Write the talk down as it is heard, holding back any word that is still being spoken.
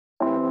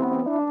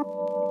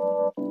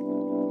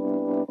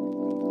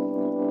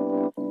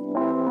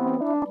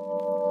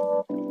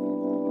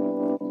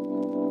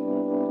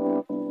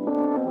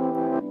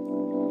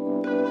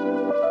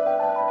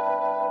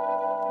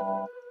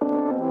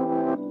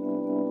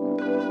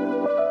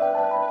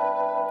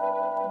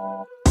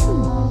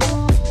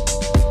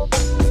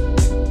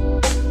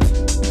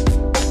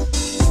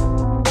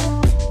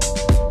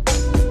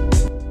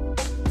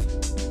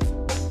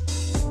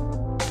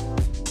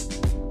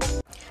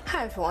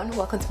everyone,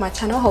 welcome to my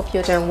channel. Hope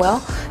you're doing well.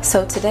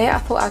 So today I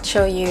thought I'd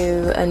show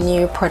you a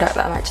new product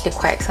that I'm actually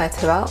quite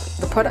excited about.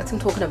 The product I'm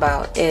talking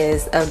about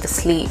is the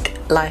Sleek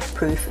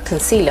Lifeproof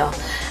Concealer,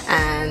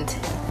 and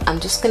I'm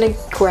just gonna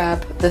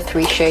grab the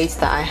 3 shades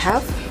that I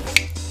have.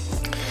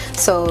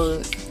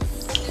 So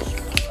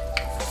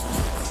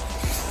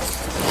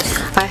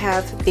I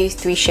have these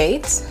 3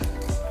 shades,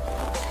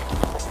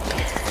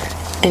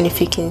 and if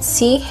you can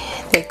see,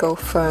 they go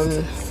from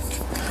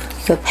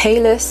the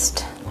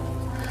palest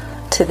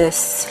to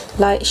this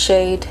light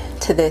shade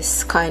to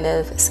this kind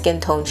of skin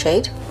tone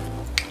shade.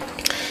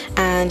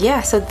 And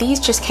yeah, so these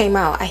just came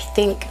out I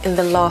think in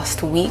the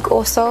last week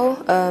or so,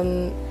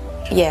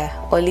 yeah,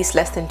 or at least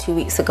less than 2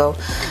 weeks ago.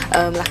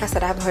 Like I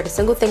said, I haven't heard a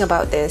single thing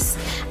about this,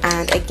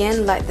 and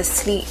again, like the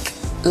Sleek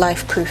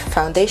Lifeproof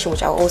foundation,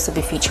 which I'll also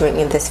be featuring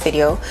in this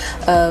video,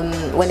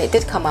 when it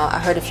did come out I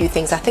heard a few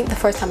things. I think the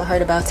first time I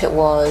heard about it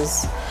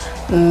was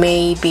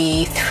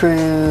maybe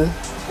through,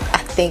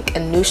 I think,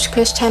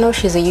 Anushka's channel.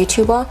 She's a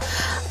YouTuber,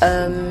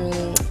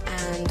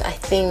 and I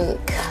think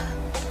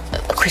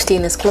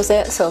Christina's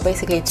Closet. So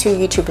basically 2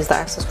 YouTubers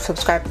that I've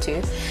subscribed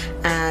to,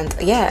 and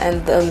yeah,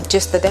 and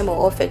just the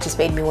demo of it just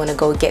made me want to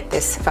go get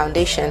this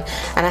foundation.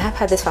 And I have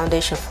had this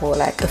foundation for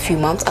like a few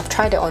months. I've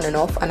tried it on and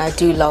off, and I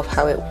do love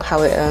how it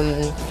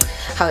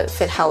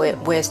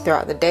wears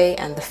throughout the day,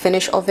 and the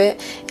finish of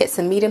it. It's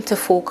a medium to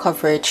full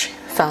coverage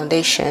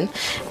foundation,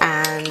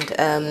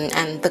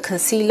 and the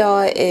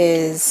concealer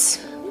is,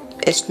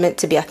 it's meant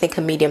to be, I think,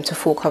 a medium to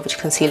full coverage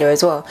concealer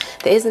as well.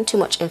 There isn't too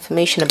much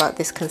information about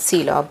this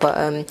concealer, but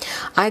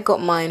I got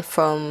mine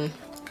from,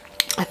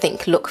 I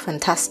think, Look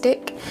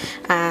Fantastic,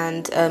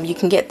 and you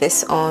can get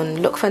this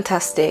on Look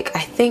Fantastic,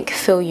 I think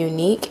Feel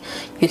Unique,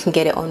 you can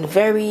get it on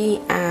Very,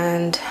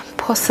 and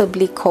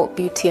possibly Cult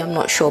Beauty, I'm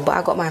not sure, but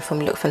I got mine from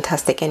Look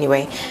Fantastic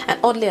anyway. And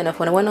oddly enough,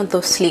 when I went on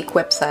the Sleek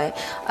website,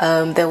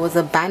 there was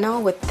a banner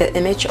with the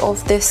image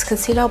of this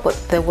concealer, but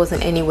there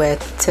wasn't anywhere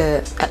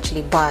to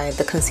actually buy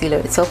the concealer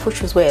itself,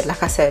 which was weird.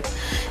 Like I said,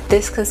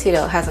 this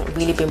concealer hasn't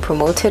really been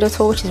promoted at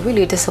all, which is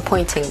really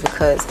disappointing,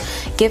 because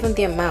given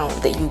the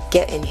amount that you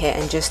get in here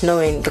and just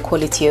knowing the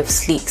quality of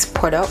Sleek's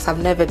products, I've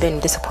never been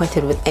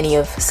disappointed with any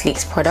of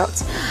Sleek's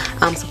products.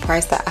 I'm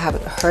surprised that I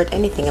haven't heard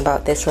anything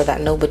about this, or that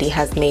nobody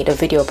has made a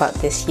video about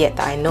this yet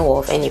that I know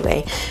of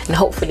anyway. And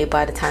hopefully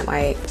by the time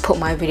I put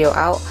my video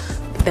out,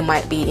 there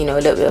might be, you know,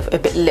 a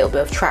little bit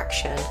of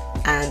traction,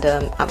 and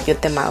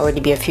there might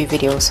already be a few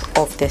videos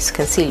of this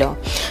concealer.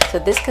 So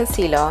this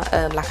concealer,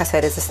 like I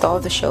said, is the star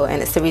of the show,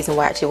 and it's the reason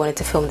why I actually wanted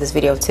to film this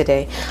video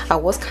today. I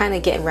was kind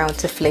of getting around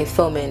to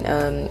filming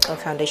a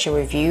foundation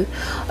review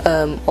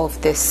of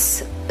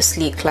this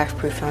Sleek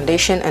Lifeproof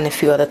foundation and a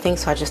few other things,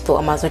 so I just thought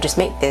I might as well just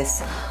make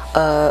this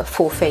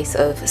full face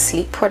of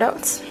Sleek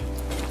products.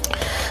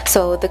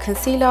 So the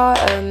concealer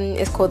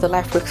is called the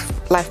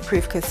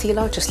Lifeproof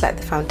Concealer, just like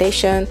the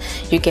foundation.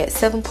 You get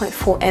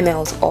 7.4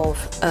 ml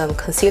of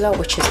concealer,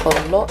 which is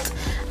a lot.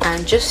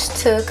 And just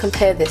to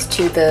compare this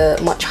to the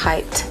much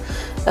hyped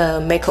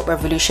Makeup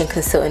Revolution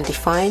Conceal and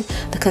Define,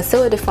 the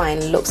Conceal and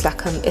Define looks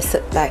like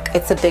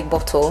it's a big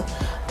bottle,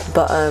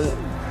 but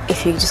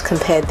if you just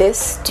compare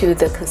this to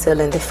the Conceal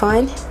and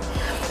Define,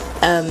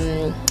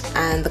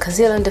 and the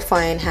Conceal and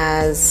Define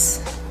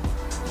has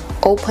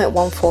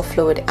 0.14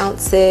 fluid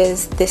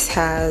ounces. This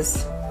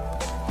has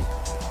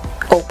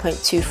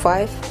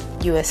 0.25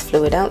 US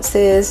fluid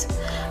ounces.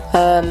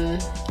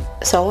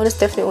 So I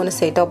definitely want to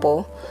say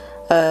double.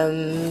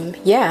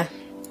 Yeah,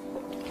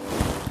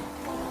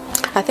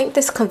 I think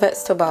this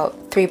converts to about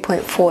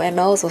 3.4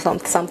 ml or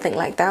something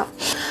like that.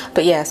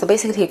 But yeah, so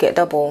basically you get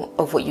double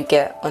of what you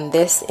get on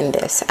this in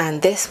this,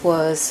 and this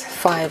was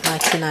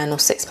 £5.99 or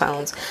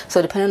 £6. So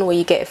depending on where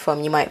you get it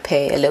from, you might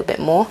pay a little bit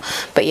more.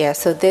 But yeah,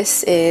 so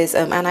this is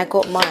and I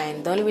got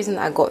mine, the only reason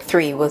I got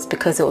 3 was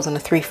because it was on a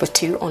 3 for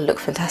 2 on Look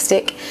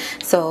Fantastic.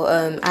 So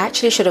I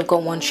actually should have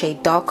got 1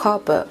 shade darker,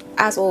 but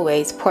as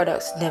always,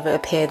 products never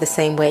appear the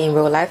same way in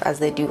real life as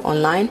they do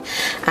online,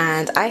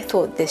 and I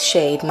thought this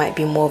shade might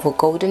be more of a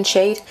golden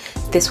shade,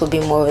 this would be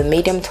more of a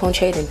medium tone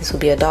shade, and this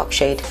would be a dark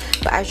shade.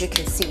 But as you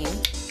can see,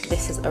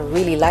 this is a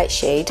really light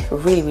shade,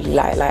 really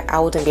light. Like I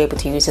wouldn't be able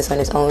to use this on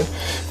its own.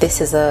 This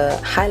is a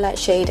highlight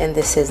shade, and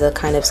this is a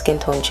kind of skin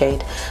tone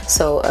shade.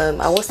 So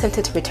I was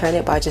tempted to return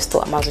it, but I just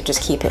thought I might as well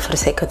just keep it for the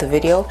sake of the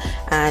video,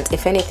 and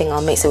if anything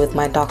I'll mix it with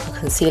my darker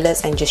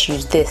concealers and just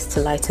use this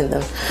to lighten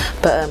them.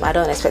 But I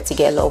don't expect to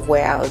get a lot of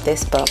wear out of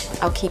this, but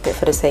I'll keep it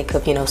for the sake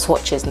of, you know,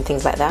 swatches and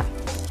things like that,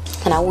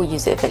 and I will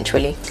use it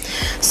eventually.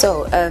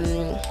 So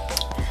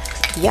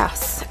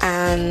yes,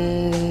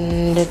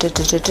 and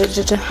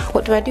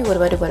what do I do?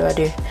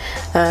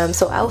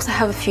 So I also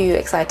have a few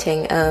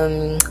exciting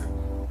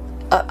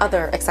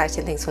other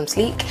exciting things from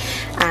Sleek,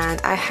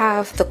 and I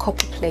have the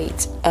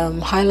Copperplate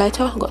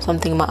highlighter. I've got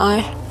something in my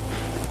eye.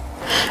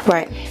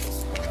 Right,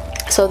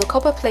 so the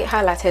Copperplate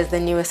highlighter is the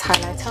newest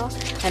highlighter,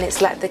 and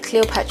it's like the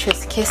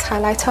Cleopatra's Kiss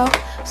highlighter.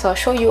 So I'll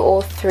show you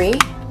all 3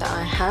 that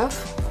I have.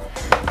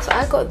 So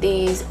I got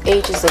these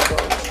ages ago.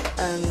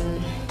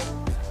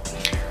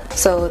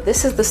 So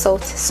this is the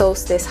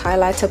Solstice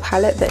highlighter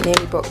palette that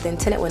nearly broke the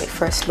internet when it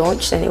first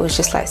launched, and it was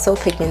just like so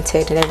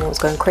pigmented and everyone was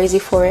going crazy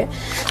for it.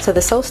 So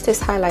the Solstice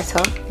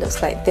highlighter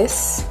looks like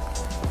this.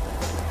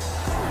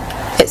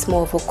 It's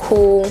more of a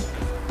cool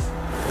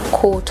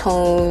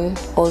tone,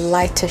 or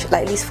lighter,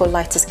 like at least for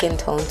lighter skin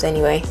tones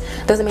anyway.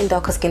 Doesn't mean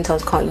darker skin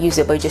tones can't use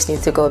it, but you just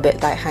need to go a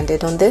bit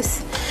light-handed on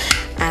this.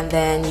 And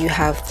then you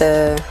have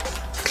the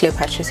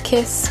Cleopatra's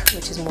Kiss,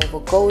 which is more of a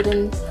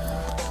golden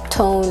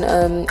tone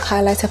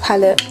highlighter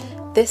palette.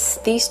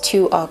 These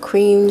two are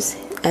creams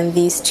and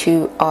these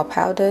two are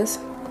powders.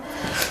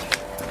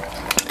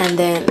 And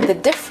then the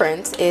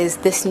difference is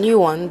this new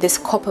one, this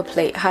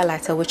Copperplate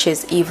highlighter, which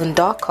is even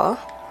darker.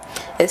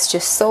 It's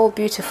just so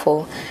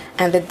beautiful.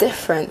 And the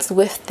difference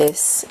with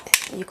this,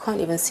 you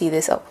can't even see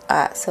this up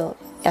at, so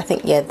I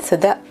think, yeah, so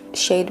that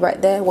shade right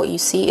there, what you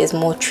see is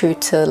more true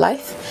to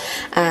life.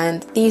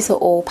 And these are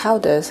all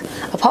powders,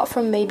 apart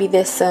from maybe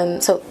this,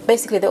 so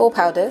basically they're all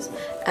powders,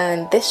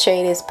 and this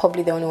shade is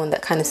probably the only one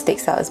that kind of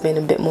sticks out as being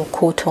a bit more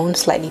cool tone,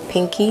 slightly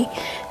pinky,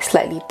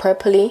 slightly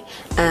purpley.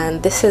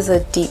 And this is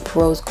a deep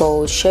rose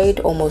gold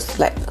shade, almost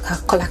like a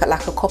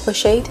copper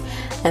shade.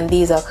 And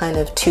these are kind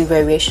of two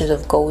variations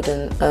of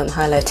golden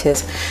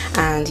highlighters,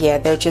 and yeah,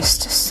 they're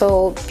just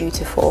so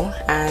beautiful.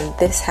 And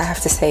this, I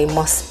have to say,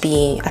 must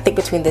be, I think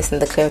between this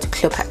and the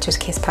Cleopatra's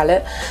Kiss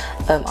palette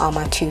are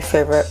my two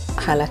favorite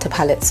highlighter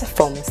palettes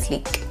from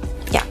Sleek.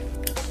 Yeah,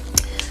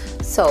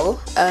 so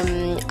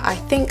I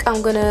think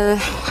I'm gonna,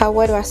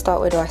 where do I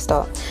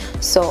start?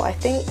 So I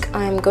think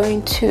I'm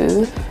going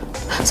to,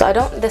 so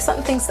there's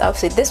some things,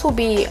 obviously this will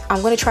be,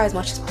 I'm going to try as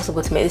much as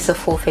possible to make this a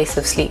full face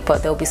of Sleek,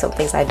 but there'll be some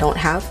things I don't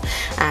have,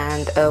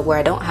 and where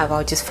I don't have,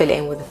 I'll just fill it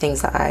in with the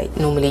things that I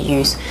normally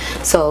use.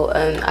 So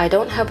I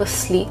don't have a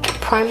Sleek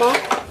primer,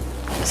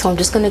 so I'm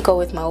just going to go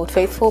with my Old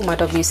Faithful, my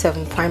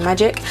W7 Prime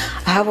Magic.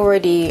 I have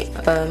already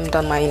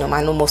done my,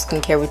 my normal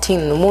skincare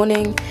routine in the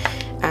morning,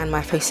 and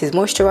my face is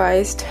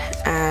moisturized,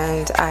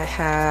 and I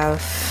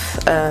have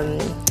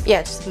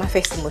yeah, just my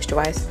face is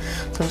moisturized.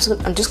 So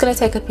I'm just going to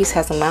take a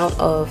piece-sized amount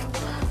of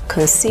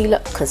concealer,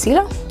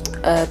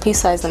 a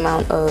piece-sized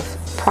amount of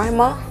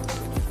primer,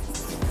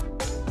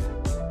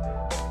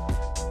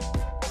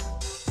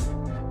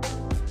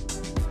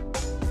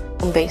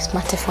 base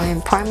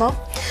mattifying primer.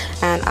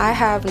 And I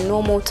have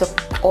normal to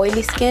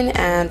oily skin,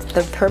 and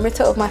the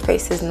perimeter of my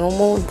face is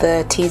normal,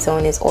 the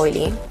T-zone is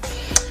oily.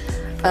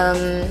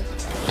 I'm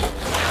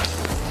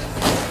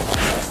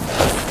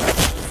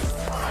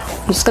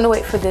just gonna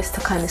wait for this to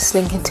kind of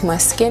slink into my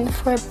skin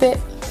for a bit.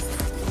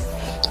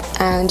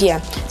 And yeah,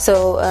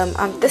 so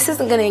this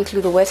isn't going to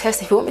include a wear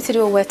test. If you want me to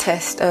do a wear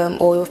test,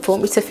 or if you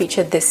want me to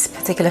feature this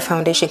particular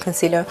foundation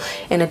concealer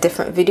in a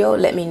different video,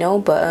 let me know.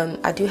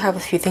 But I do have a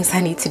few things I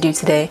need to do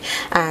today,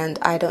 and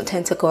I don't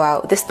tend to go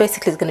out. This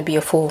basically is going to be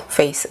a full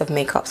face of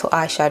makeup, so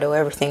eyeshadow,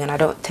 everything, and I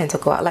don't tend to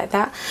go out like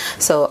that.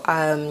 So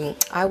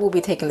I will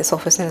be taking this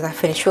off as soon as I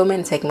finish filming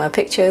and taking my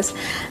pictures,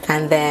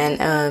 and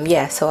then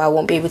yeah, so I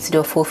won't be able to do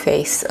a full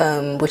face,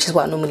 which is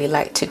what I normally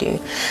like to do.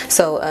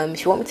 So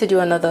if you want me to do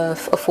a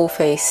full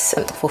face,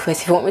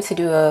 if you want me to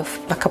do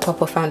like a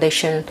proper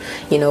foundation,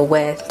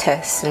 wear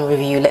test and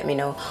review, let me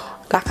know.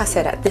 Like I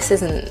said, this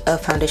isn't a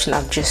foundation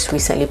I've just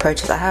recently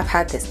purchased. I have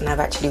had this and I've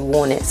actually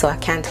worn it, so I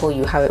can tell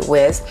you how it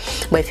wears.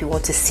 But if you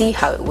want to see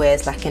how it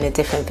wears, like in a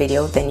different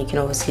video, then you can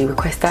obviously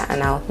request that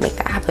and I'll make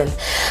that happen.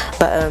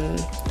 But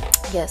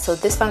yeah, so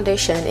this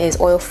foundation is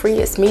oil free,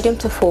 it's medium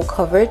to full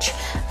coverage,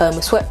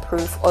 sweat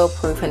proof, oil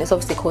proof, and it's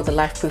obviously called the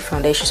Lifeproof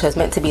foundation, so it's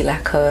meant to be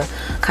like a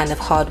kind of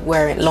hard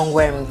wearing, long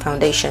wearing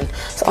foundation.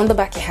 So on the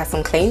back it has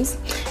some claims,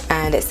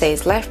 and it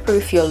says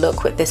Lifeproof your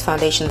look with this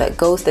foundation that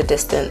goes the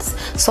distance.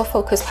 Soft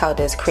focus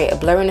powders create a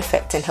blurring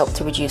effect and help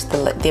to reduce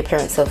the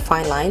appearance of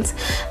fine lines.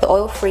 The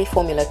oil free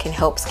formula can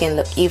help skin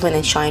look even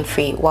and shine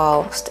free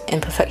whilst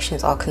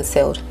imperfections are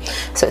concealed.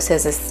 So it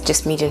says it's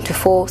just medium to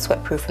full,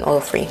 sweat proof and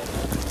oil free.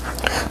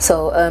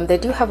 So they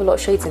do have a lot of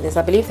shades in this.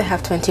 I believe they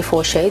have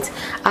 24 shades.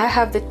 I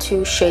have the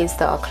 2 shades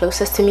that are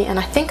closest to me, and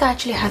I think I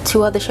actually had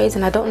 2 other shades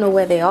and I don't know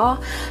where they are.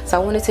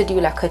 So I wanted to do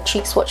like a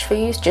cheek swatch for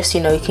you, just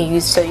you can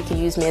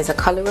use me as a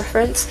color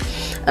reference.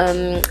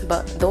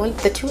 But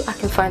the 2 I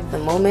can find at the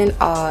moment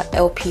are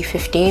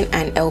LP15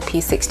 and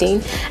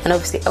LP16, and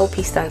obviously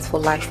LP stands for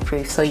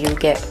Lifeproof, so you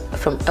get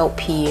from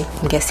LP,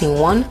 I'm guessing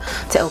 1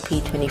 to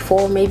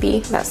LP24 maybe.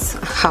 That's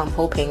how I'm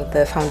hoping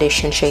the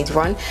foundation shades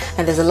run.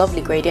 And there's a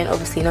lovely gradient.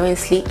 Obviously knowing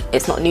Sleek,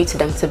 it's not new to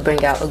them to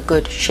bring out a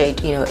good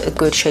shade, a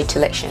good shade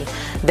selection.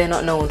 They're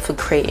not known for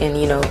creating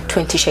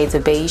 20 shades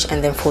of beige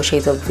and then 4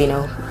 shades of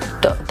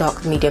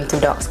dark, medium to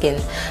dark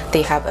skin.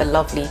 They have a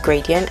lovely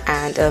gradient.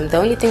 And the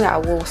only thing that I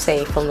will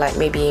say from like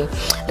maybe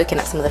looking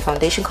at some of the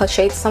foundation card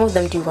shades, some of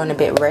them do run a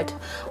bit red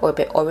or a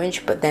bit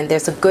orange, but then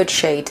there's a good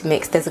shade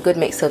mix. There's a good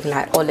mix of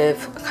like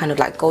olive, kind of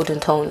like golden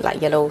tone,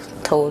 like yellow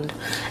toned,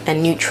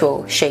 and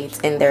neutral shades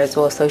in there as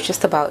well. So it's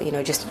just about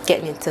just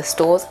getting into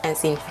stores and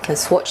seeing if you can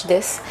swatch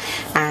this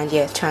and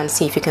yeah, try and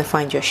see if you can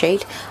find your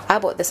shade. I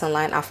bought this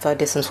online after I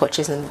did some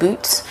swatches in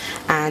Boots,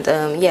 and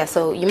yeah,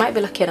 so you might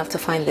be lucky enough to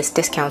find this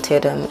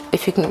discounted.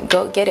 If you can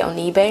go get it on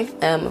eBay.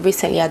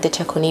 Recently I did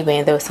check on eBay,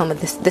 and there was some of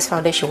this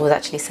foundation was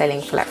actually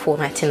selling for like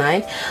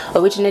 $4.99.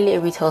 Originally it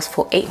retails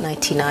for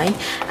 $8.99,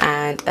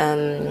 and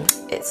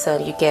it's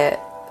you get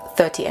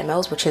 30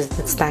 ml, which is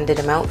the standard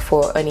amount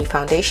for any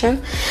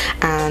foundation.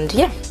 And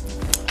yeah,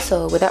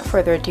 so without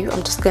further ado,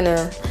 I'm just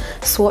gonna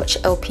swatch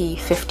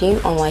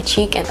LP15 on my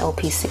cheek and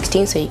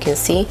LP16 so you can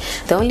see.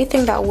 The only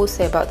thing that I will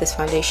say about this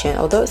foundation,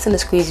 although it's in the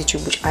squeezy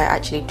tube, which I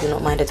actually do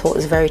not mind at all,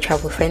 is very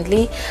travel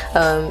friendly.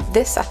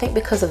 This, I think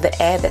because of the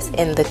air that's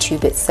in the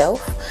tube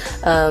itself,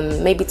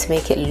 maybe to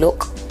make it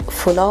look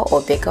fuller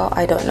or bigger,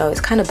 I don't know,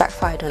 it's kind of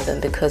backfired on them,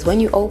 because when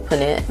you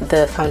open it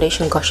the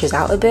foundation gushes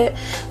out a bit,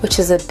 which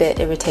is a bit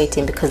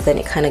irritating because then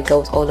it kind of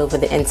goes all over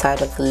the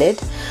inside of the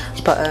lid.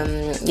 But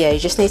yeah, you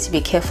just need to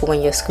be careful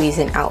when you're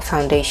squeezing out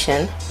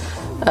foundation.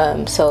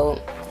 So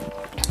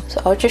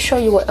I'll just show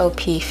you what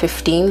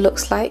LP15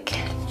 looks like.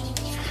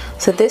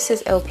 So this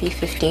is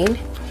LP15.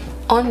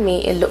 On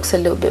me it looks a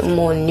little bit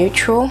more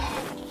neutral,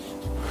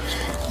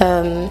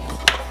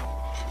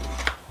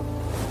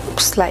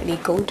 slightly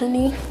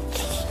goldeny.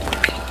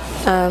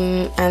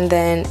 And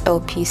then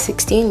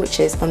LP16, which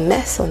is a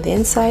mess on the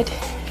inside.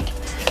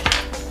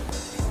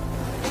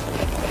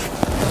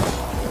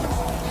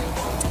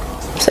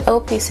 So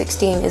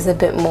LP16 is a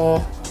bit more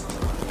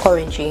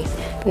orangey.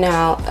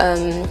 Now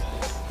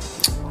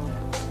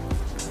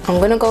I'm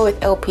gonna go with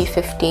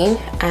LP15,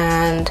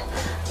 and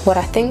what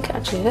I think,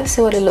 actually let's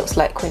see what it looks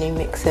like when you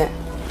mix it.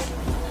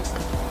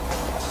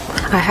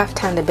 I have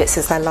tanned a bit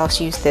since I last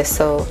used this,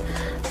 so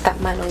that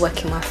might not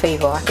work in my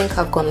favor. I think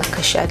I've gone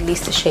like at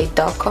least a shade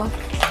darker.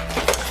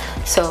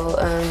 So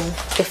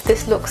if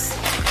this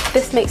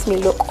makes me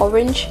look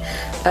orange,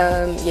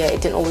 yeah,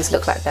 it didn't always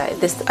look like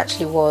that. This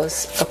actually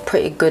was a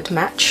pretty good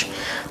match,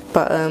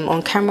 but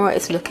on camera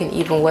it's looking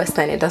even worse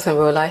than it does in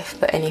real life.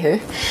 But anywho,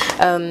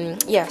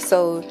 yeah,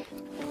 so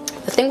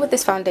the thing with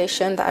this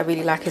foundation that I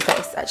really like is that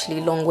it's actually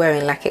long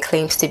wearing like it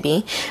claims to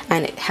be,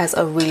 and it has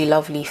a really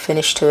lovely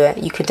finish to it.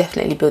 You can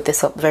definitely build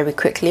this up very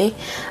quickly.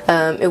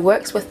 It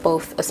works with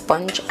both a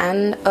sponge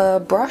and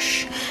a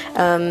brush.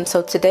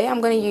 So today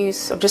I'm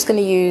just gonna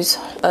use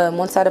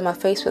one side of my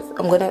face with,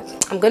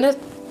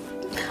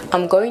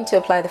 I'm going to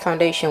apply the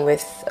foundation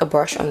with a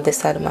brush on this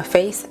side of my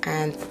face,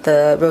 and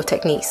the Real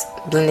Techniques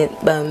blended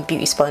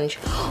beauty sponge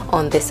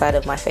on this side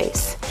of my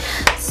face.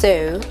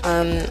 So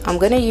I'm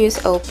gonna use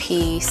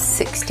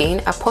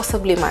LP16. I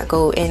possibly might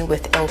go in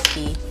with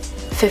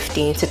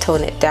LP15 to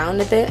tone it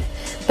down a bit,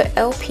 but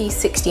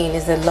LP16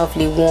 is a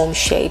lovely warm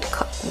shade.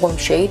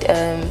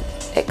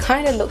 It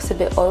kind of looks a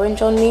bit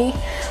orange on me,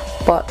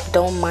 but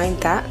don't mind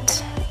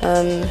that.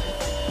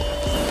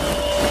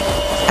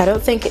 I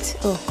don't think it's,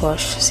 oh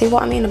gosh, see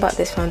what I mean about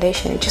this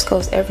foundation, it just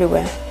goes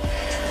everywhere.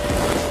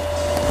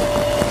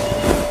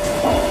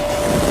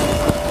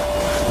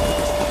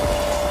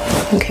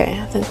 Okay,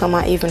 I think I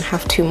might even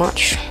have too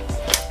much.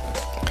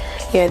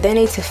 Yeah, they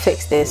need to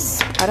fix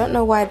this. I don't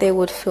know why they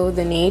would feel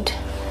the need.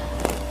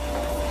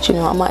 Do you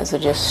know, I might as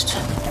well just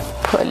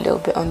put a little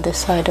bit on this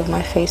side of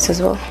my face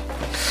as well.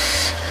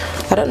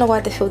 I don't know why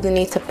they feel the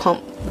need to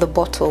pump the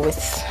bottle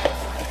with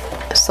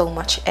so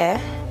much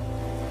air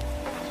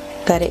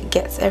that it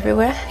gets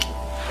everywhere.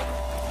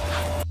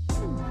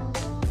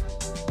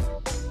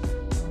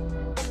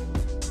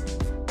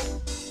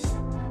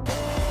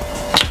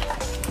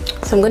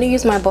 So I'm going to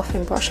use my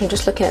buffing brush. I'm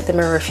just looking at the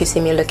mirror if you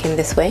see me looking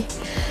this way.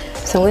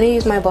 So I'm going to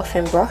use my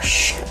buffing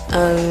brush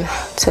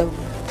to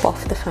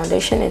buff the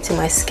foundation into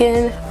my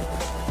skin.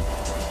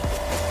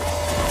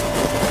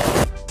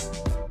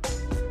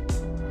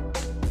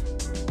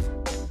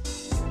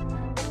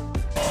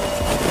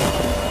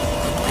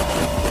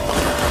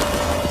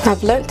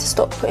 I've learned to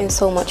stop putting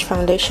so much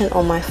foundation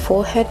on my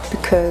forehead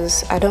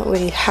because I don't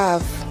really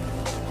have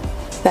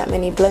that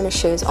many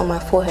blemishes on my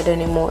forehead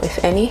anymore,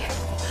 if any.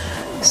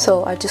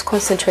 So I just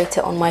concentrate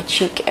it on my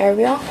cheek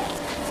area.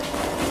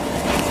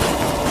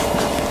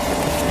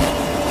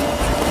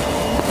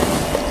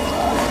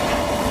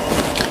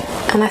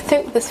 And I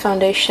think this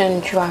foundation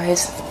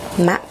dries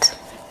matte.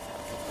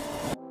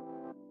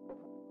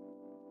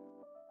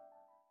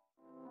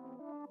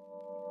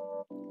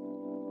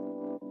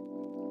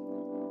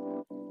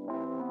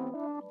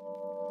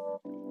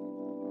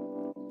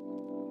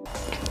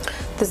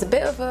 There's a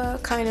bit of a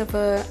kind of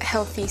a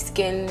healthy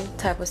skin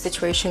type of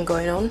situation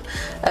going on,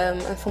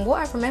 and from what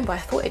I remember I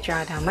thought it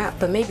dried out matte,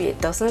 but maybe it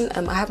doesn't.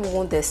 I haven't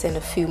worn this in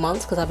a few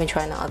months because I've been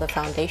trying out other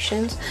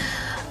foundations,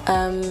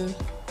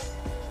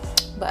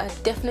 but I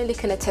definitely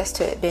can attest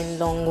to it being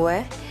long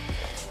wear.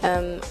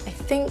 I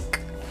think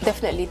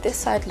definitely this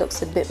side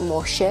looks a bit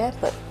more sheer,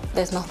 but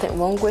there's nothing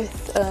wrong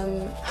with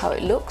how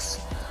it looks.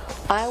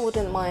 I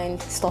wouldn't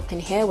mind stopping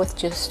here with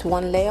just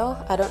one layer.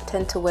 I don't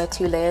tend to wear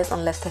 2 layers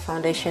unless the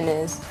foundation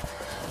is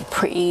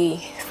pretty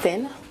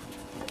thin.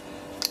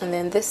 And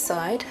then this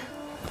side,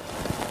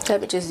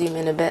 let me just zoom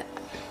in a bit.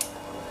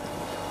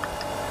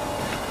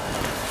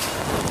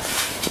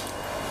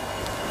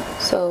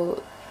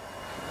 So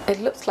it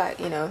looks like,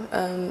 you know,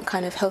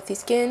 kind of healthy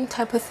skin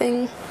type of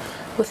thing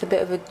with a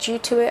bit of a dew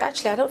to it.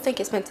 Actually, I don't think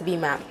it's meant to be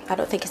matte. I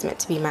don't think it's meant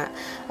to be matte.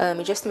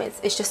 It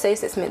just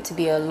says it's meant to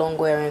be a long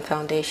wearing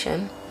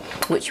foundation,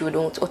 which you would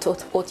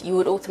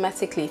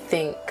automatically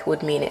think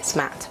would mean it's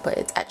matte, but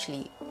it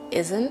actually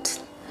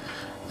isn't.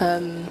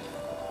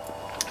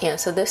 Yeah,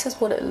 so this is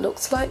what it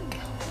looks like.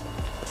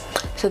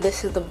 So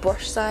this is the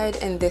brush side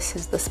and this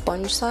is the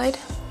sponge side.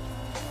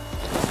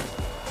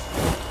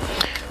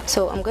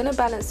 So I'm going to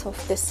balance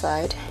off this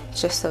side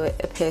just so it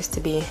appears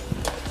to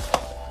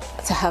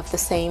have the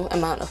same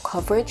amount of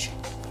coverage.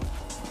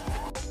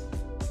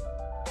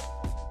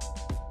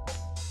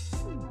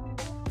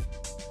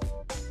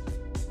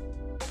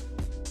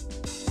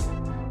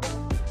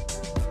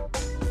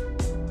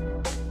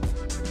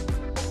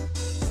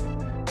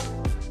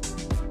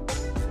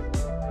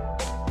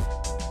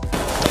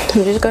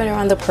 I'm just going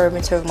around the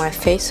perimeter of my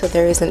face so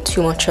there isn't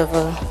too much of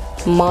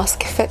a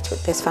mask effect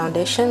with this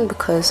foundation,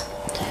 because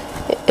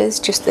it is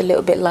just a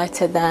little bit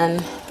lighter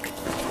than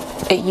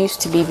it used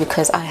to be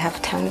because I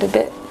have tanned a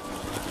bit.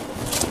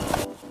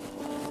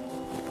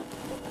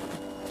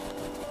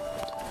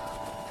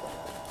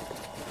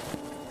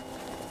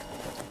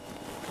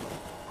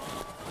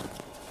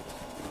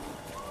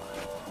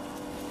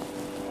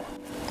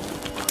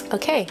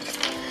 Okay,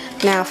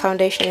 now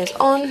foundation is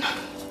on.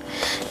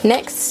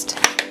 Next,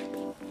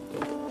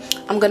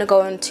 I'm gonna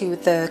go into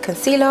the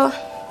concealer.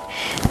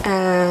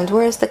 And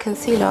where's the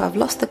concealer? I've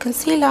lost the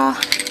concealer.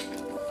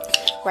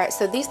 Right,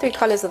 so these three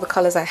colors are the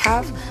colors I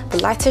have. The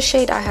lightest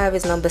shade I have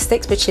is number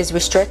 6, which is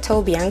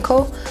Ristretto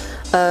Bianco.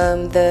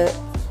 The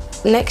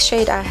next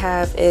shade I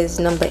have is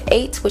number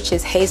 8, which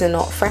is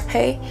Hazelnut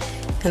Frappe,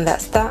 and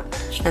that's that.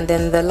 And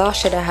then the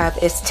last shade I have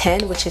is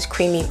 10, which is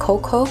Creamy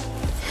Cocoa.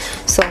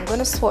 So I'm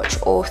gonna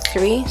swatch all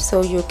three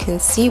so you can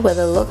see what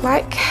they look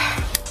like.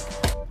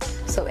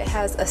 So it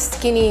has a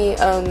skinny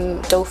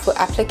doe foot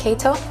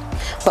applicator.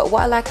 But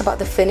what I like about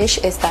the finish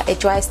is that it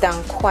dries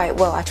down quite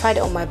well. I tried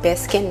it on my bare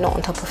skin, not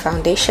on top of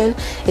foundation.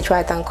 It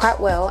dried down quite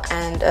well,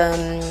 and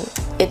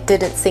it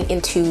didn't sink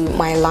into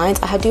my lines.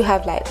 I do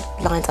have like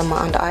lines on my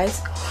under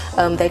eyes.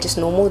 They're just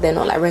normal, they're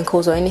not like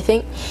wrinkles or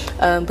anything.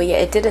 But yeah,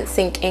 it didn't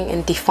sink in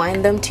and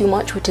define them too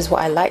much, which is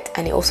what I liked.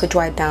 And it also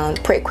dried down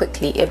pretty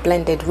quickly. It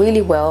blended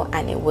really well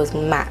and it was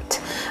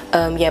matte.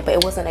 Yeah, but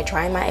it wasn't a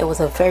dry matte, it was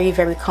a very,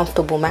 very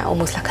comfortable matte,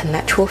 almost like a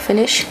natural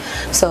finish.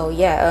 So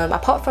yeah,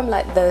 apart from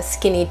like the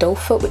skinny doe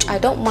foot, which I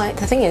don't mind.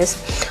 The thing is,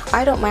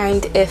 I don't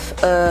mind if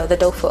the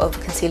doe foot of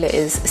concealer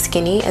is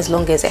skinny, as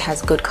long as it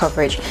has good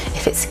coverage.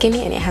 If it's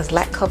skinny and it has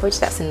light coverage,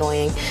 that's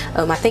annoying.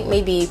 I think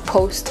maybe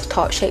post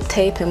Tarte Shape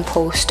Tape and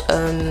post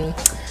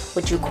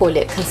what do you call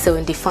it, Conceal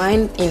and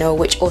Define, you know,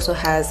 which also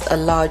has a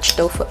large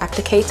doe foot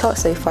applicator.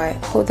 So if I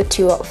hold the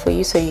two up for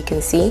you so you can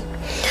see,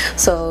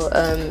 so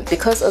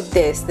because of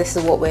this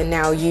is what we're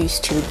now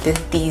used to,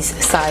 these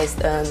sized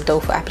doe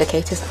foot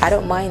applicators. I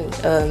don't mind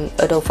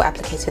a doe foot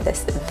applicator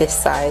that's this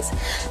size,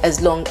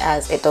 as long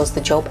as it does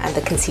the job and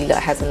the concealer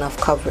has enough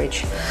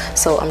coverage.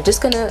 So I'm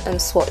just gonna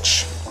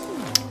swatch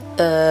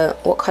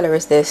what color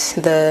is this,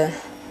 the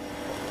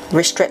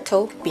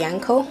Ristretto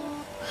Bianco,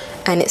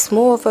 and it's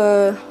more of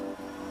a,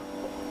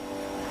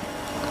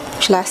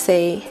 shall I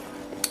say,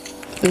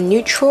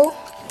 neutral,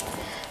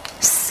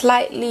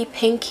 slightly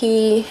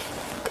pinky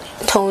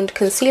toned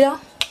concealer.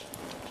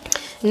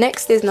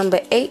 Next is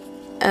number 8,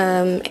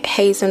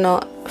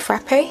 Hazelnut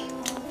Frappe,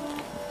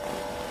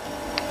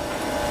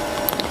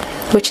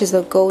 which is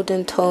a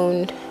golden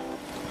toned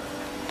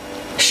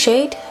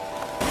shade.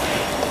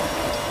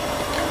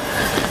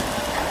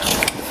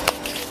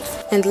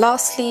 And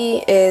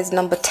lastly is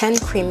number 10,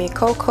 Creamy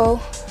Cocoa.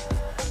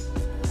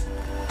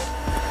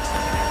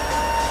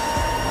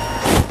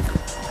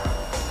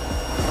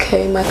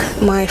 Okay,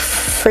 my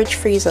fridge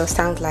freezer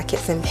sounds like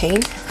it's in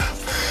pain.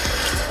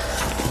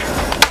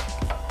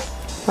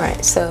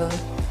 Right, so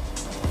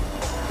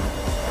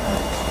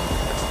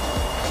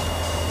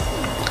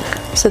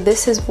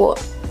this is what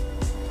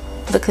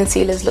the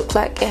concealers look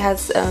like. It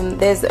has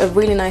there's a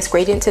really nice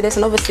gradient to this,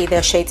 and obviously there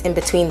are shades in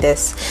between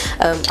this.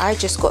 I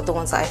just got the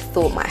ones that I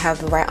thought might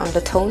have the right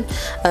undertone.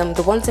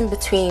 The ones in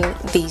between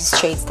these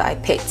shades that I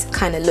picked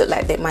kind of look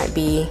like they might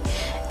be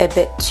a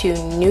bit too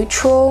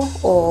neutral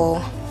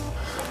or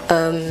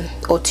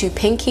too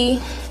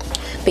pinky.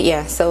 But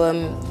yeah, so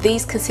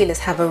these concealers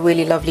have a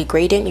really lovely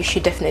gradient. You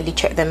should definitely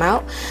check them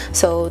out.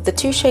 So the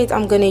two shades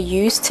I'm going to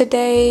use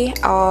today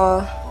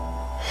are,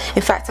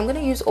 in fact I'm going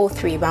to use all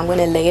three, but I'm going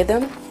to layer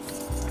them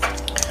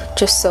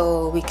just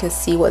so we can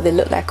see what they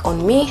look like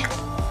on me.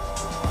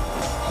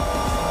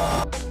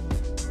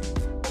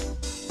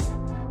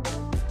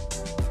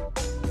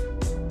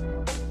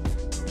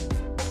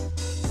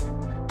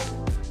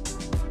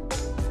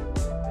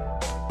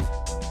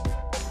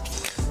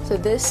 So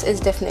this is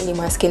definitely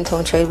my skin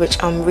tone shade,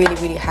 which I'm really,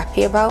 really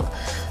happy about.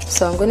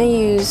 So I'm going to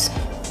use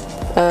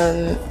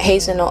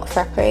Hazelnut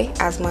Frappe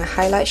as my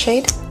highlight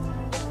shade.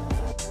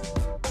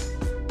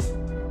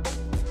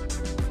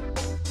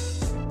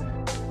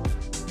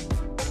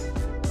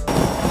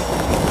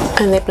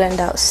 And they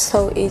blend out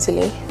so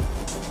easily.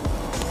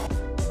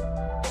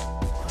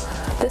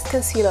 This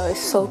concealer is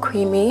so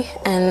creamy,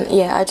 and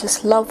yeah, I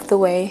just love the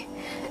way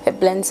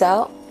it blends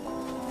out.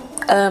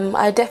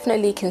 I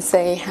definitely can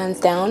say hands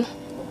down,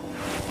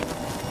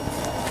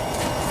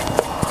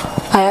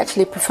 I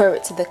actually prefer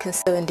it to the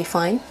Conceal and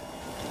Define.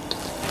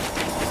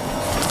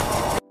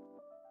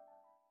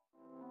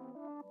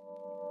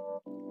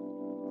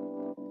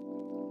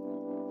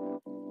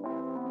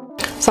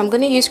 So I'm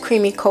going to use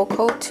Creamy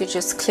Cocoa to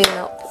just clean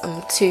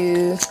up,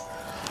 to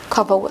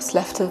cover what's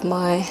left of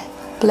my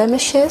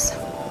blemishes.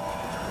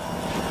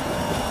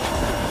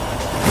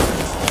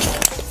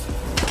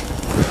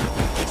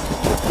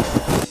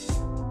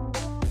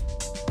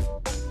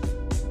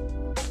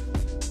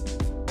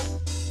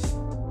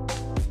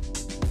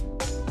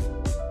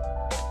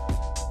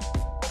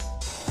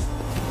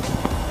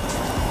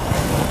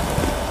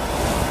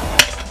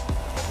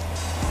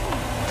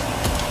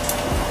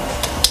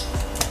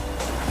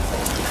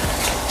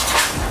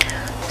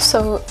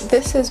 So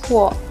this is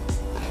what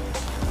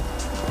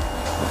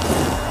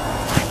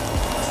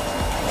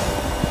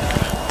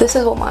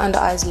my under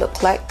eyes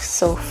look like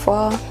so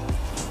far,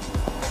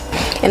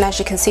 and as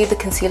you can see, the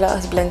concealer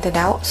has blended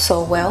out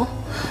so well.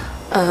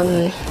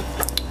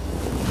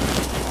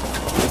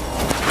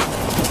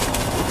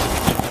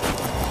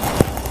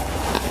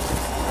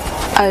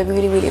 I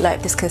really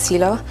like this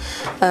concealer,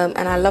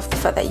 and I love the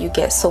fact that you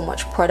get so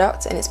much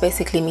product, and it's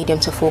basically medium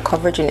to full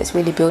coverage, and it's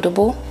really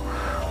buildable.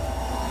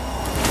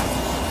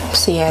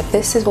 So yeah,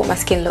 this is what my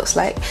skin looks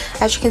like.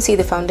 As you can see,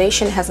 the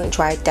foundation hasn't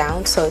dried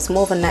down, so it's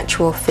more of a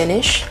natural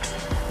finish.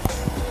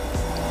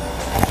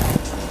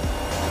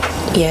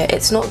 Yeah,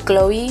 it's not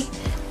glowy,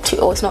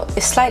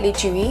 it's slightly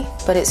dewy,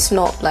 but it's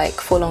not like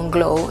full on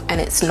glow, and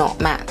it's not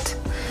matte.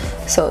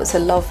 So it's a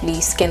lovely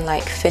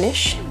skin-like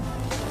finish.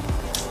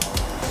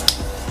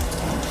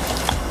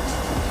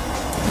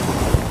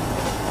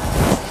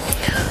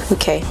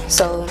 Okay,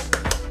 so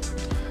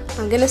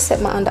I'm gonna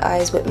set my under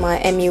eyes with my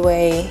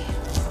MUA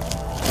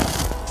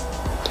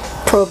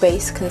Pro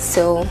Base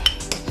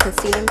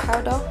Concealing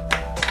powder,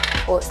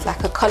 or it's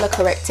like a color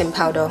correcting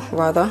powder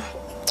rather.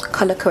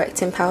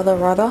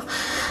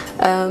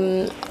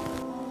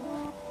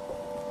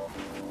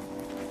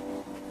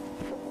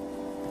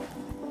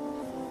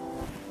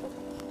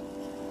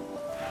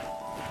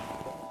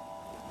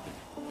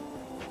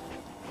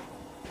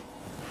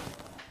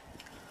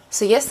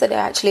 So yesterday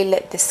I actually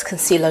let this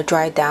concealer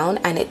dry down,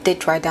 and it did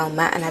dry down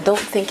matte, and I don't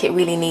think it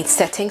really needs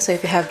setting. So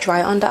if you have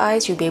dry under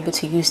eyes, you'll be able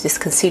to use this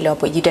concealer,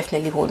 but you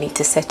definitely won't need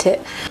to set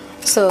it.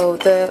 So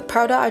the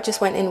powder I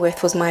just went in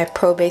with was my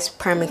Pro Base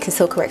Prime and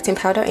Conceal Correcting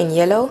Powder in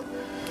yellow.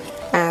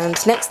 And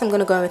next I'm going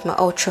to go in with my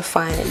Ultra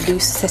Fine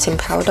Loose Setting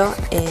Powder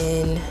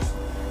in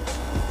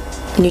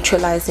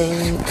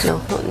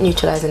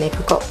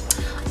apricot.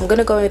 I'm going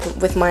to go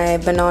with my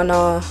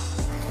Banana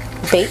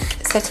Bake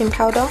Setting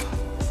Powder.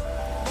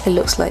 It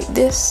looks like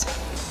this.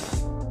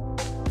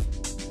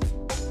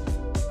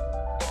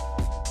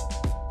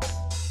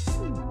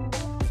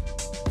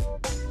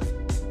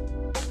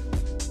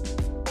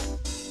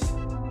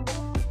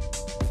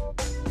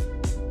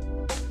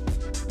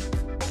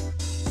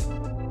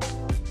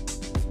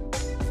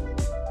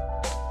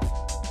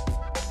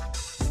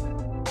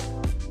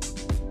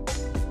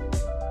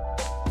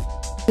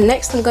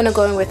 Next I'm going to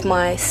go in with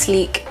my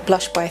Sleek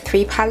Blush by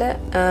 3 palette.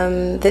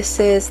 This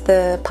is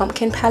the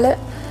Pumpkin palette.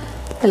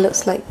 It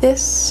looks like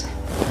this.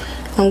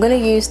 I'm going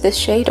to use this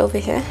shade over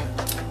here,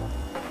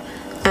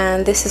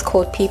 and this is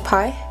called Pea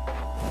Pie.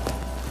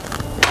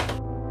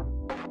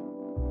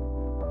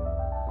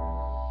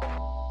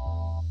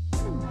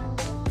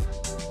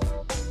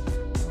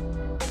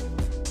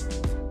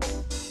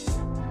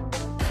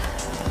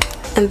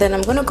 And then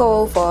I'm going to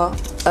go over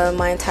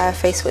my entire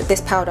face with this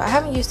powder. I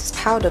haven't used this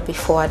powder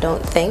before, I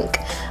don't think.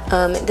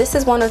 This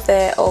is one of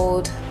their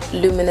old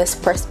Luminous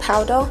pressed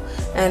powder,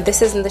 and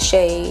this is in the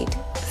shade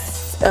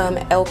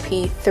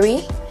LP3.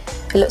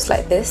 It looks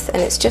like this,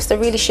 and it's just a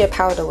really sheer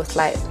powder with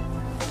like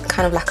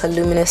kind of like a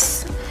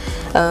luminous,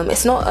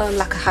 it's not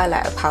like a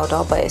highlighter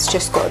powder, but it's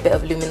just got a bit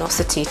of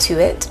luminosity to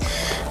it,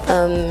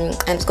 and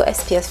it's got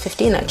SPF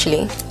 15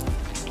 actually.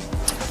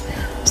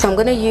 So I'm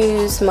going to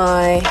use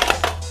my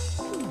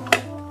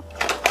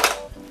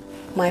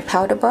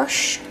powder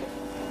brush.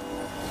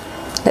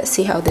 Let's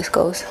see how this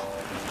goes.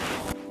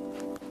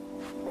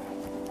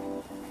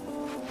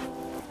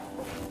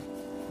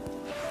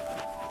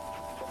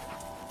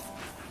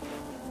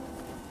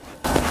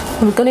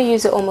 I'm going to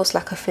use it almost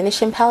like a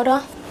finishing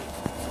powder.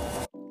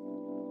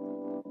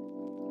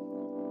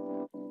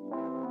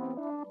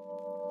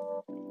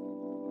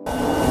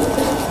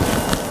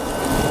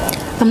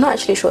 I'm not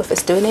actually sure if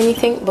it's doing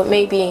anything, but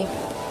maybe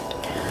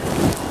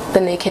the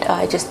naked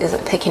eye just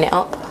isn't picking it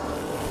up.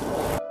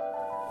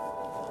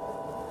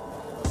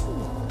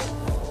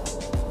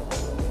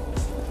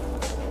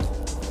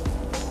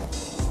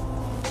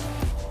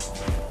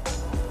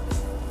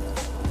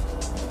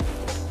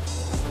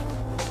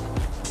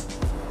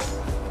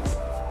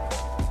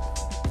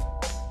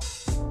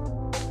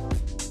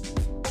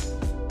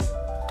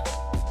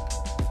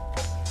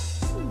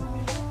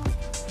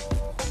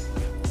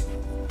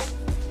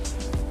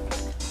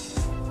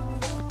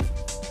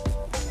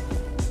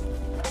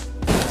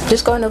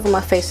 Just going over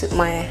my face with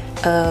my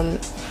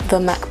the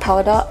MAC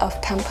powder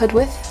I've tampered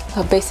with.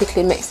 I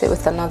basically mixed it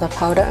with another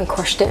powder and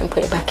crushed it and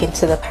put it back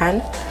into the pan.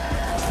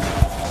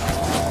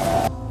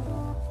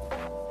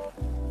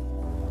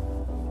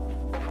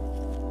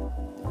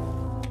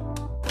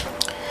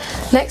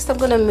 Next I'm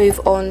going to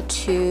move on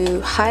to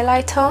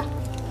highlighter,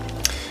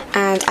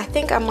 and I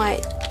think I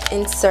might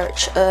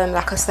insert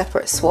like a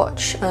separate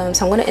swatch. So I'm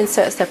going to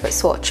insert a separate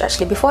swatch.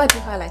 Actually, before I do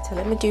highlighter,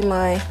 let me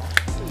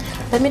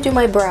do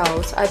my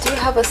brows. I do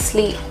have a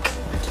sleek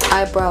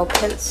eyebrow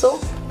pencil.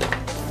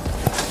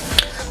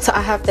 So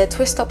I have the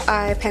Twist Up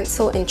Eye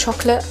pencil in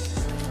chocolate.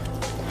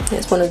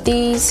 It's one of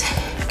these.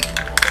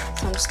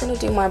 So I'm just going to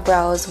do my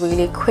brows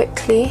really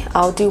quickly.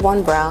 I'll do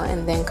one brow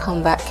and then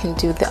come back and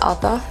do the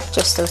other,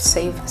 just to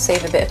save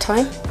a bit of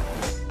time.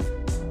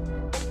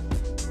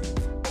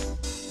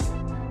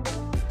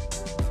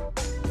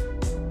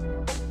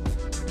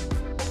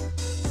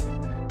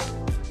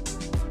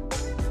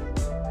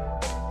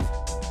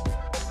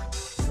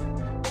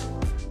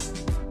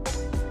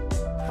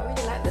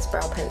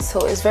 Brow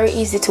pencil is very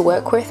easy to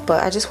work with,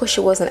 but I just wish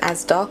it wasn't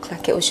as dark,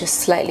 like it was just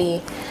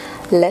slightly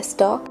less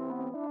dark.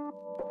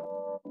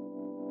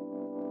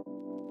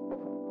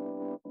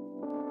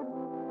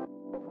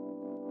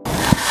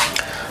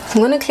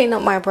 I'm going to clean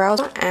up my brows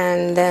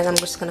and then I'm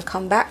just going to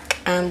come back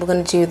and we're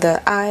going to do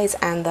the eyes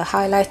and the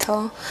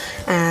highlighter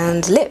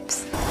and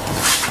lips.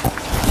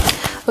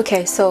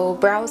 Okay, so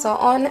brows are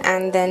on,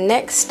 and then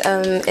next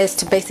is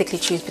to basically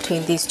choose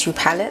between these two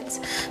palettes.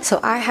 So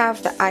I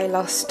have the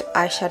Eyelust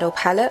eyeshadow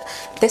palette.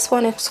 This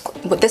one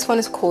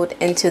is called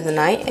Into the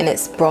Night and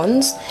it's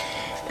bronze.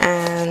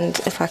 And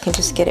if I can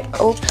just get it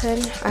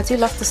open, I do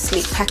love the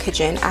sleek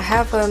packaging. I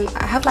have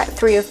like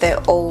 3 of their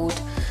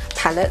old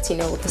palettes, you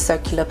know, with the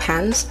circular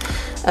pans,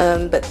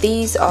 but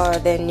these are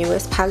their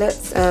newest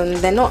palettes.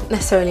 They're not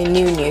necessarily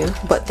new,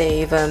 but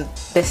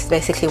this is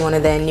basically one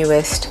of their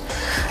newest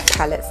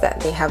palettes that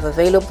they have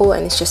available,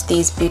 and it's just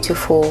these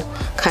beautiful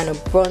kind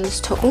of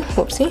bronze toned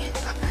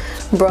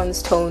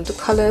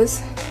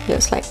colors.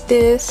 Looks like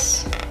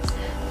this.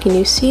 Can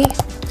you see?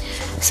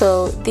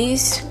 So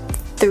these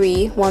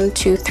 3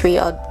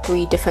 are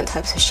 3 different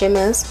types of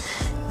shimmers.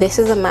 This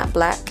is a matte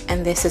black,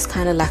 and this is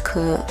kind of like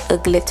a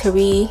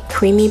glittery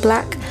creamy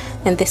black,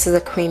 and this is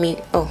a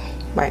creamy, oh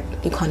right,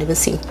 you can't even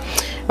see.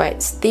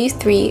 Right, so these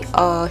 3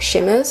 are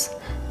shimmers.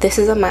 This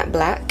is a matte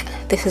black,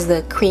 this is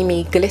the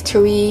creamy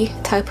glittery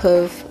type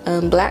of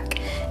black,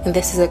 and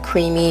this is a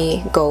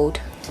creamy gold.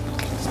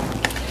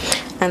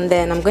 And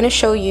then I'm going to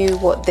show you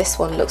what this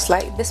one looks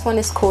like. This one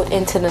is called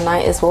Into the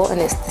Night as well,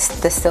 and it's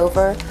the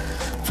silver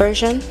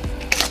version.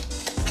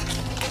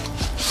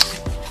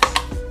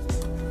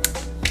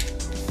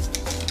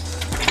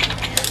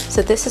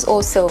 So this is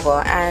all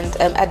silver, and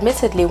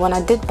admittedly when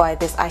I did buy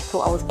this I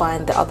thought I was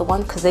buying the other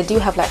one, because they do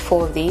have like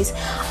 4 of these.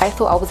 I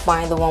thought I was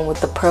buying the one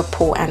with the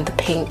purple and the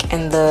pink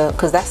and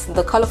because that's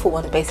the colorful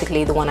one,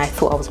 basically the one I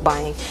thought I was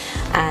buying,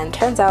 and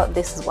turns out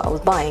this is what I was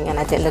buying, and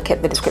I didn't look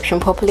at the description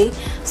properly.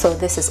 So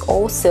this is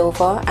all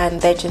silver and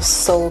they're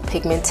just so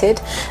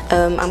pigmented.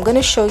 I'm going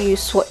to show you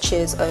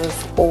swatches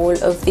of all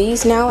of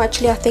these now.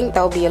 Actually, I think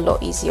that'll be a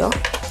lot easier.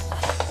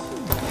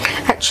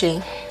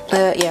 Actually,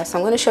 yeah, so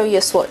I'm going to show you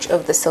a swatch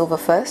of the silver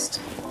first.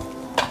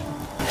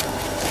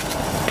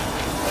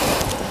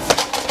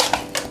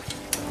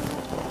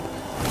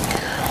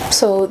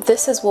 So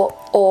this is what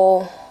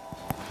all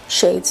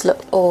shades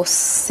look, or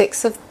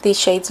 6 of these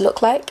shades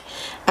look like,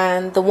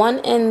 and the one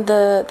in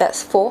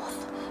that's 4th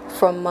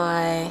from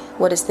my,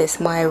 what is this,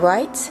 my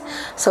right.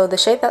 So the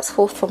shade that's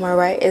 4th from my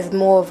right is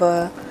more of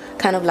a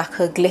kind of like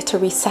a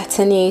glittery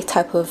satiny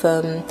type of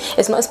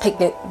it's not as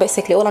pigment.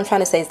 Basically all I'm trying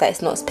to say is that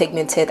it's not as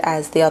pigmented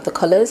as the other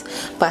colors,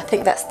 but I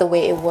think that's the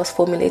way it was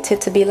formulated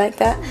to be like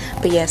that.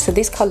 But yeah, so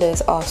these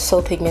colors are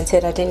so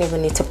pigmented, I didn't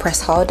even need to press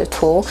hard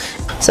at all.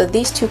 So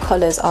these 2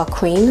 colors are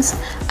creams,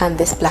 and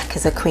this black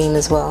is a cream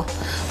as well.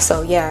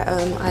 So yeah,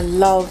 I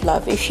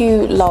love if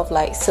you love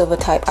like silver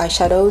type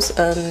eyeshadows,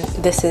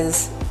 this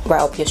is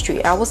right up your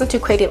street. I wasn't too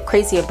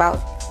crazy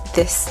about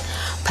this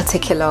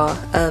particular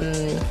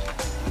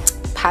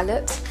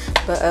palette,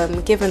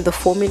 but given the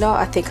formula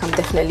I think I'm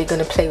definitely going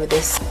to play with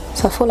this.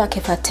 So I feel like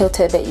if I tilt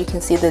it a bit you can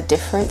see the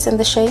difference in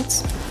the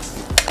shades.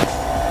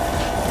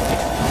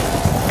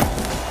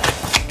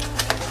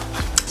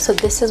 So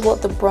this is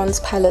what the bronze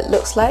palette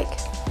looks like.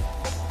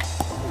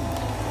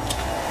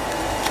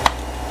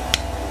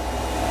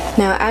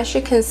 Now as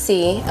you can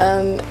see,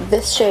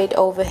 this shade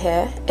over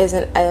here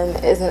isn't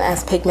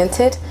as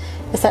pigmented.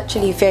 It's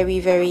actually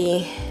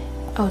very,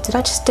 oh, did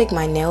I just dig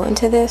my nail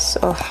into this?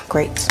 Oh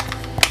great.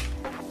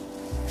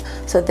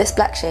 So this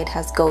black shade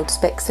has gold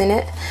specks in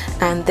it,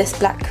 and this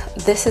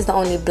is the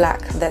only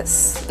black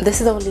this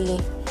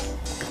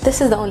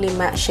is the only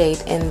matte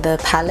shade in the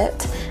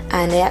palette,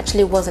 and it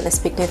actually wasn't as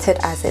pigmented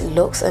as it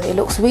looks, and it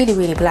looks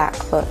really black,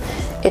 but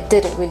it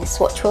didn't really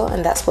swatch well,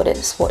 and that's what it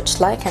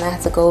swatched like, and I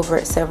had to go over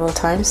it several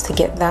times to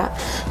get that.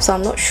 So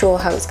I'm not sure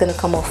how it's going to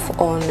come off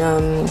on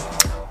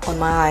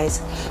my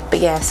eyes, but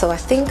yeah, so I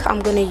think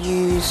I'm going to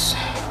use,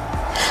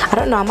 I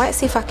don't know, I might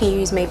see if I can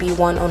use maybe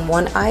one on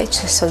one eye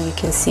just so you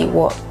can see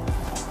what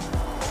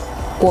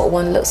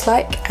one looks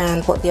like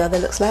and what the other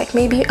looks like.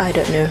 Maybe, I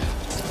don't know,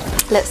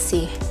 let's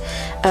see.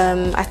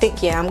 I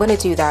think, yeah, I'm gonna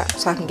do that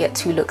so I can get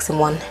 2 looks in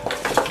one.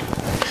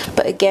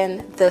 But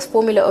again, the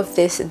formula of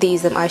these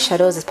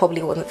eyeshadows is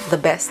probably one of the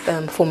best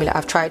formula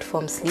I've tried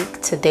from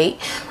Sleek to date,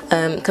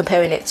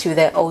 comparing it to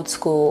their old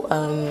school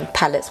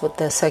palettes with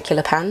the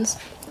circular pans.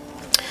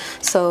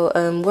 So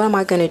what am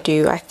I going to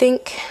do? I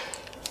think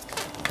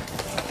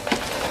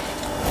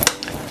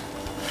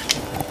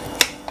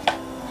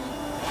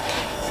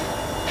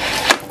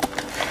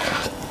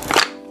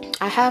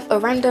I have a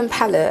random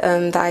palette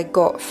that I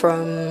got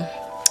from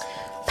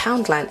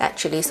Poundland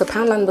actually. So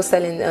Poundland was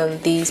selling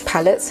these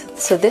palettes.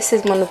 So this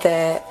is one of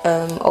their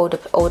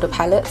older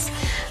palettes,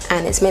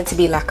 and it's meant to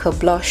be like a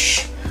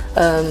blush,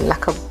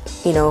 like a,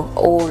 you know,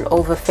 all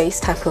over face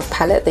type of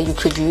palette that you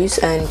could use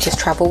and just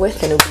travel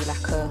with, and it'll be like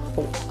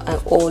an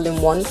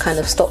all-in-one kind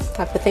of stock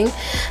type of thing.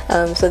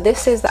 So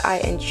this is the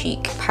Eye and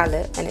Cheek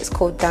palette, and it's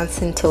called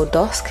Dancing Till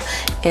Dusk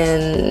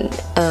in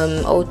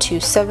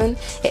 027.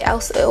 It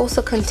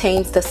also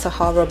contains the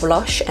Sahara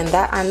blush, and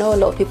that, I know a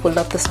lot of people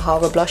love the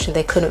Sahara blush and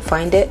they couldn't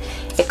find it.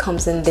 It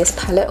comes in this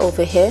palette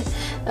over here,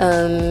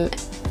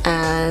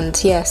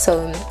 and yeah,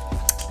 so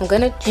I'm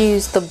gonna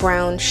use the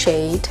brown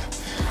shade.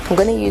 I'm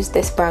going to use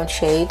this brown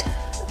shade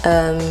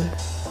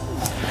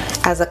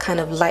as a kind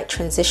of light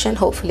transition.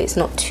 Hopefully it's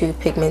not too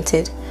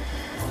pigmented.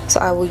 So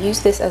I will use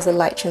this as a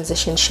light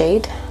transition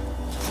shade.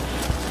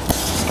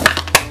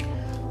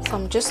 So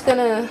I'm just going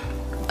to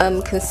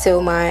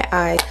conceal my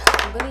eye.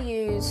 I'm going to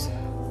use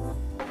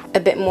a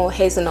bit more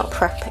Hazelnut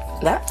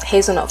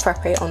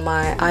Frappe on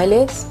my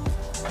eyelids.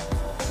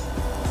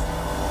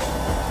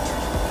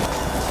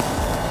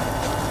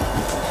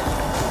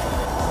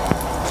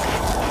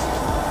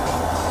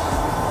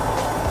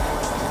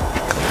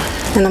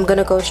 And I'm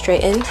gonna go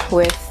straight in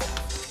with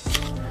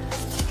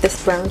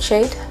this brown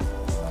shade.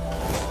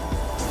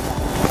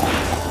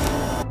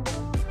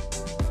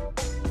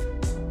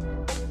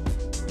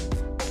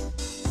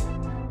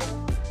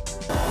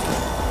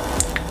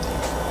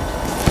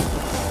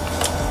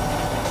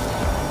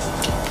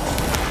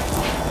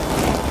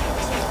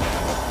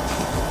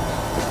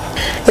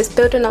 It's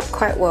building up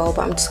quite well,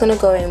 but I'm just gonna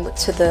go in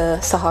to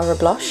the Sahara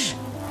blush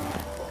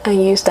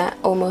and use that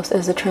almost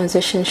as a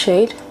transition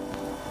shade.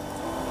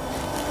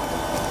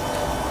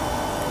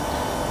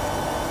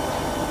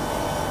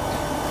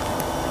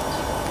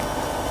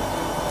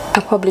 I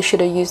probably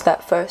should have used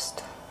that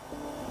first.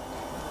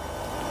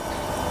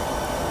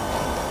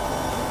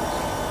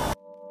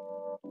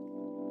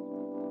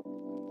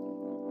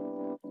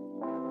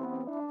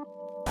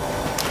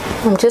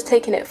 I'm just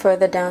taking it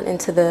further down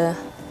into the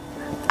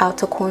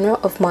outer corner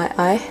of my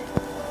eye.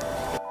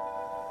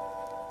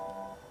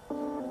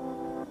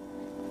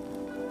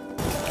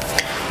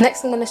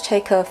 Next I'm going to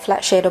take a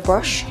flat shader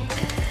brush,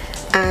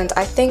 and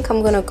I think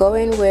I'm going to go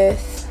in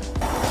with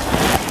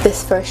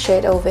this first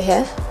shade over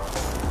here.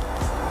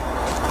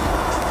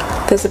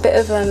 There's a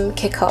bit of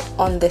kick up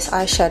on this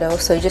eyeshadow,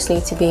 so you just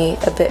need to be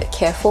a bit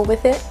careful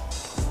with it.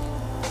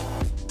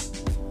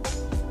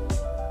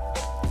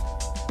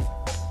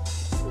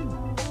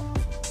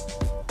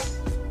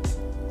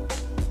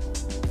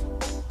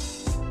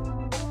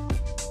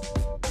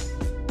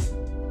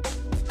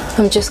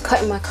 I'm just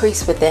cutting my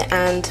crease with it,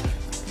 and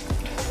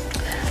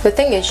the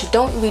thing is, you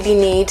don't really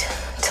need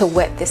to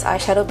wet this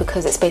eyeshadow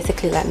because it's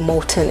basically like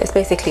molten. It's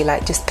basically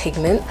like just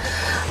pigment,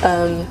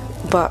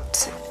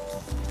 but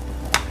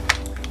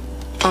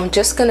I'm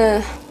just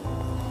gonna,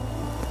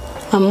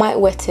 I might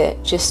wet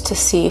it just to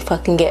see if I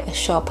can get a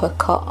sharper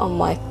cut on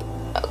my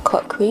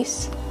cut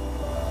crease.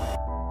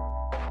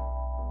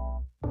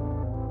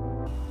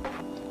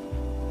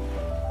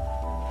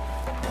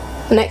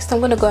 Next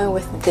I'm gonna go in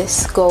with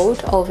this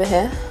gold over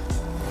here.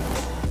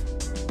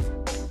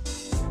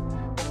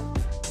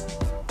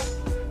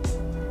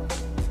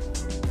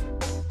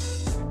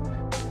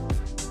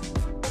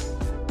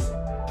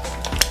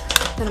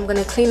 Then I'm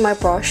gonna clean my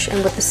brush,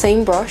 and with the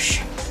same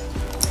brush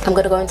I'm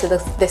going to go into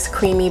this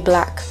creamy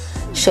black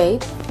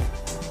shade.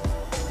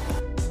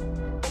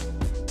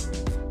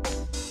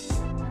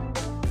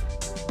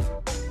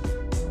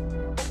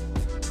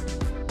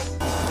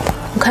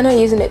 I'm kind of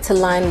using it to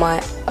line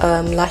my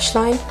lash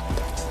line.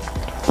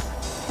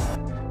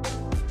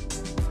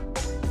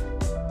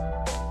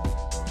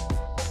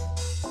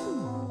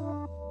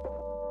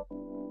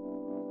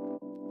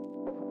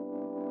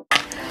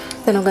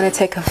 Then I'm going to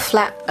take a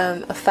fat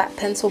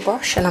pencil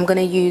brush, and I'm going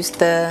to use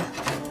the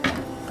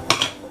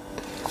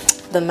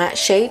matte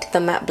shade, the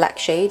matte black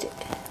shade,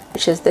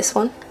 which is this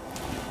one.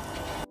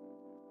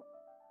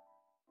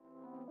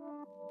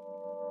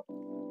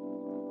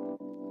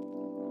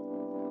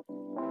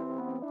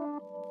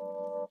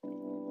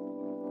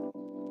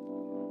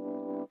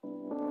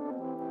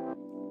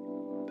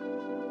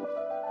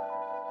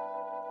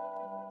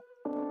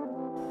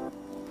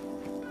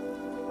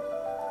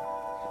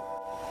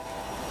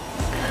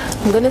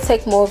 I'm going to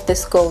take more of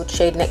this gold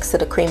shade next to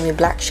the creamy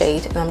black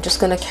shade, and I'm just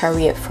going to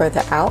carry it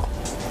further out.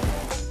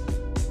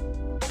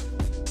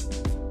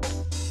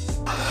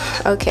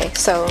 Okay,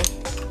 so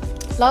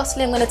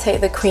lastly, I'm going to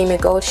take the creamy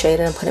gold shade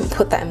and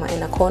put that in my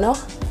inner corner.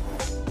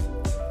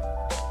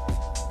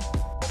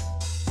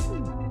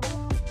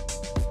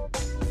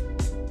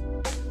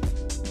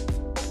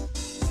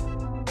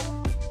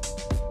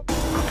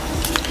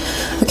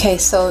 Okay,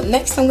 so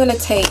next I'm going to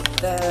take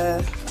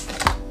the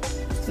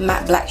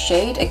matte black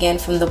shade again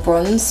from the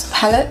bronze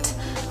palette,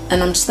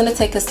 and I'm just going to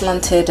take a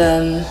slanted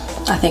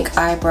I think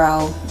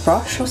eyebrow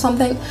brush or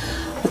something.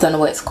 I don't know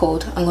what it's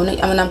called. I'm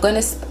going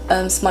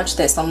to smudge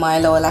this on my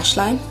lower lash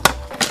line.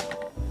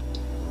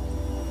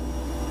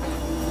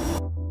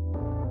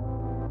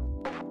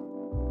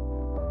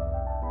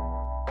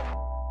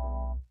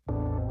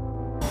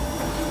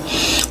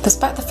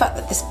 Despite the fact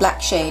that this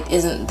black shade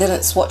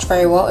didn't swatch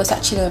very well, it's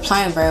actually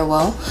applying very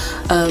well,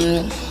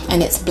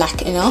 and it's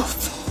black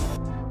enough.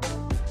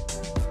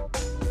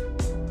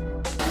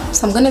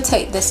 So I'm going to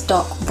take this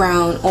dark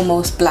brown,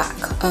 almost black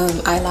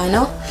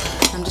eyeliner.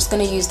 I'm just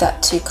going to use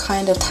that to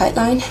kind of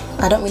tightline.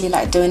 I don't really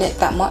like doing it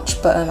that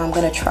much, but I'm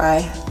going to try.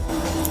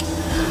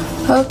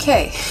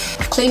 Okay,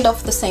 I've cleaned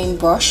off the same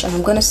brush, and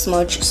I'm going to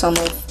smudge some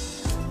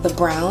of the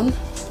brown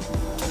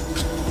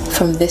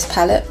from this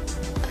palette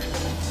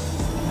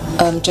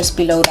just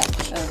below that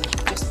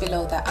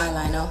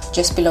eyeliner,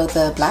 just below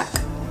the black.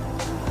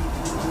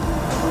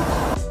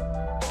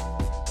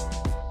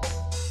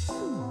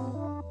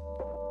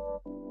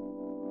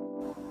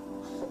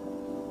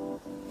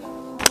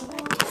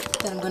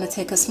 Then I'm going to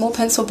take a small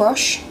pencil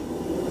brush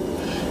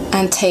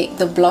and take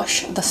the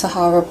blush, the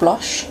Sahara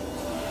blush,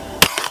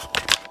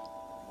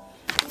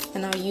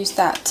 and I'll use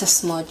that to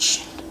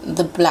smudge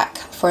the black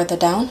further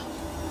down.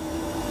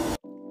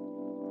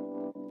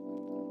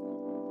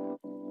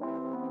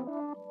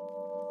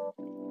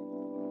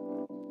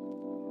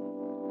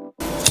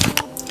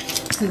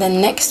 And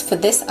then next for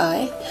this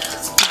eye,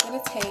 I'm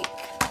going to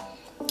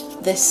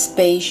take this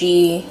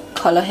beigey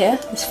colour here,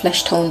 this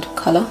flesh toned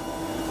colour.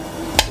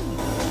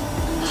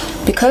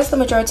 Because the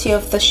majority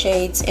of the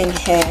shades in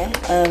here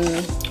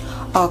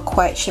are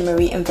quite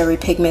shimmery and very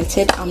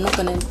pigmented, I'm not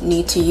going to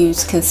need to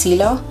use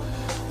concealer,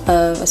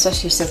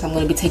 especially since I'm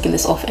going to be taking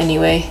this off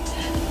anyway.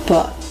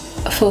 But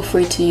feel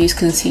free to use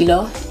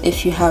concealer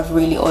if you have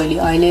really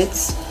oily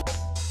eyelids.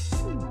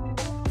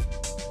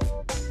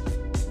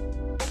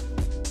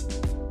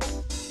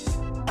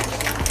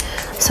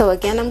 So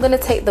again, I'm going to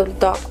take the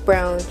dark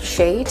brown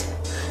shade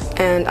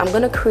and I'm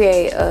going to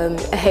create a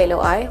halo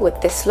eye with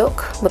this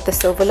look, with the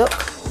silver look.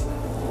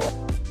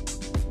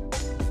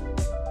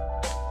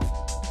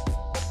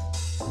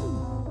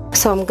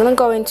 So I'm going to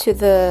go into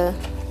the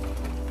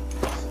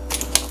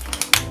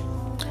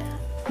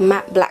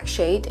matte black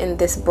shade in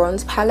this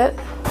bronze palette,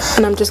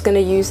 and I'm just going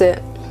to use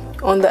it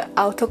on the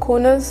outer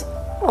corners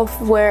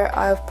of where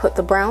I've put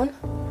the brown,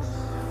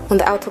 on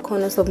the outer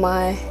corners of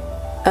my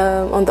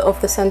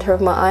of the center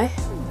of my eye.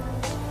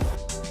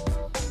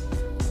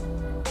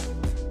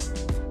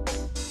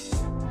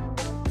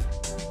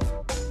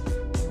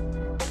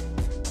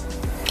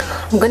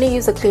 I'm going to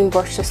use a clean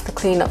brush just to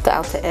clean up the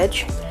outer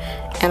edge,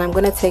 and I'm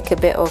going to take a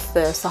bit of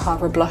the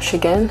Sahara blush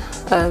again,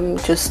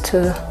 just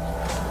to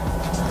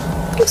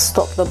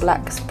stop the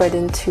black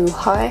spreading too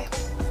high.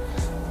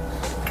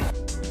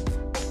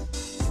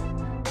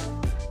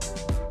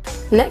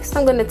 Next,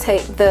 I'm going to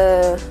take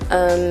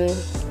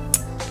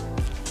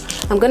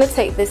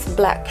this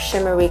black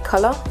shimmery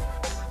color,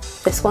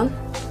 this one.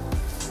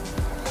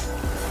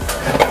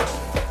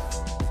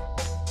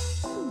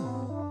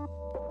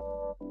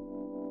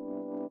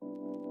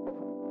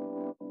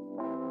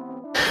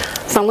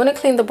 So I'm going to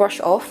clean the brush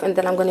off, and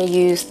then I'm going to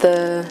use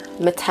the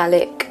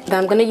metallic, then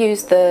I'm going to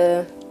use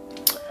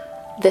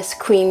this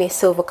creamy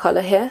silver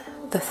color here,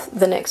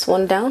 the next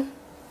one down.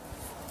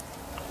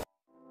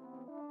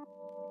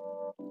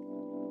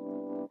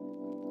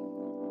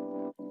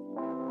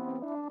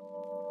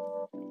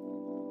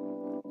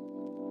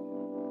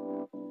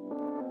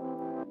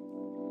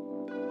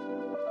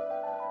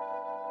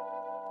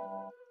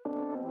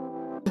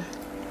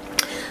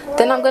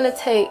 Then I'm going to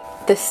take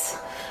this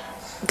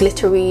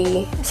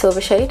glittery silver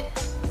shade.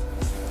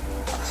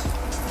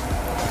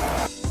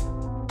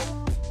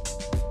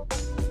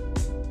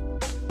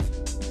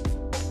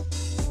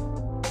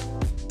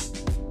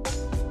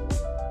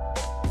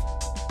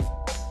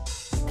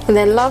 And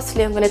then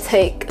lastly, I'm going to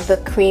take the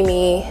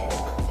creamy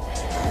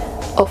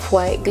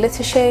off-white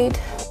glitter shade.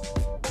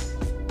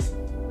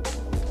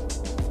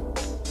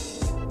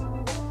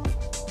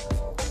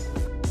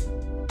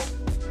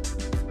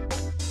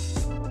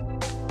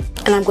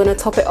 And I'm going to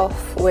top it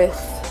off with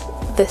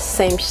this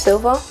same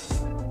silver.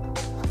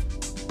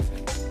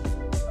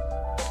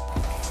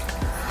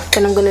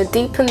 Then I'm going to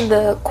deepen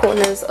the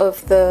corners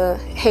of the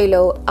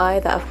halo eye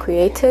that I've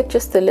created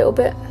just a little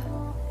bit.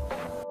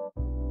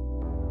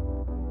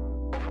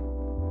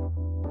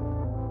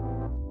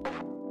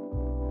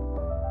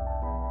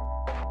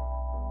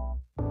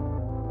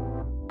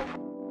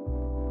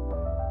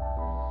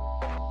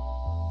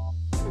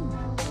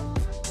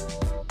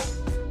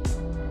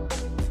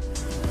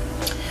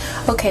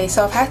 Okay,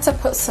 so I've had to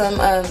put some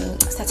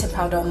setting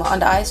powder on my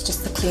under eyes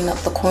just to clean up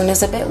the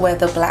corners a bit where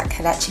the black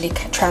had actually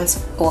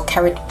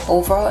carried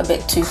over a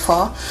bit too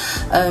far.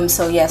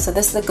 So yeah, so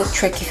this is a good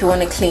trick if you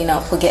want to clean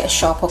up or get a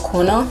sharper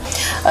corner.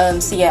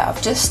 So yeah,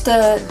 I've just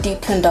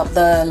deepened up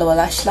the lower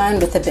lash line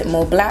with a bit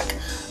more black.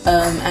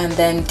 And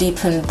then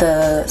deepen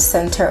the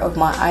center of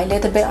my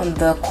eyelid a bit on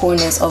the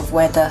corners of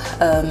where the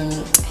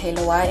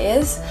halo eye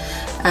is.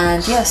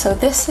 And yeah, so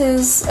this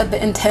is a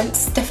bit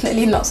intense,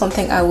 definitely not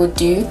something I would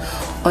do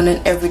on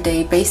an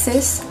everyday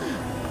basis.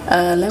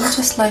 Let me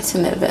just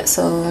lighten it a bit.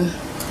 So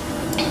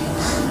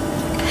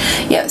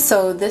yeah,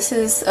 so this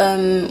is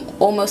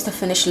almost a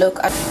finished look.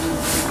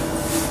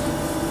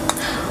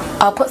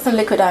 I'll put some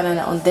liquid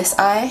eyeliner on this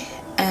eye,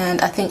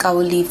 and I think I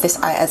will leave this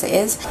eye as it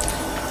is.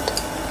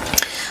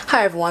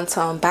 Hi everyone,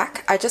 so I'm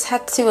back. I just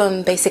had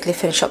to basically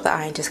finish up the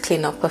eye and just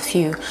clean up a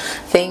few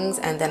things,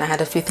 and then I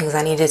had a few things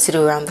I needed to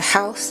do around the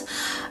house.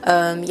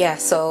 Yeah,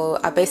 so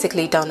I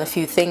basically done a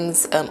few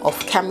things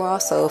off camera,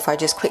 so if I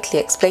just quickly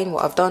explain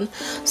what I've done.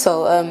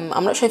 So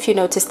I'm not sure if you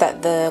noticed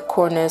that the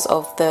corners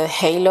of the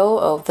halo,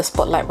 of the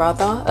spotlight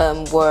rather,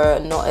 were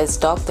not as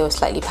dark, they were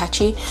slightly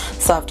patchy.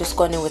 So I've just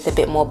gone in with a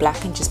bit more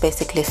black and just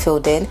basically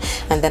filled in,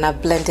 and then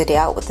I've blended it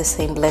out with the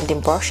same blending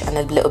brush and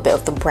a little bit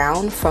of the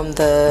brown from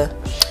the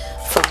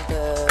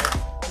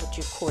what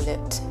do you call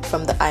it,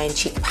 from the eye and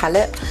cheek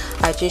palette.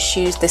 I just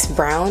used this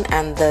brown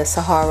and the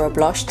Sahara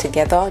blush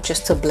together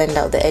just to blend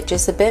out the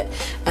edges a bit,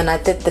 and I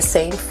did the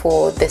same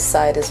for this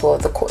side as well,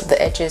 the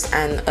edges,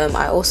 and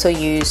I also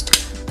used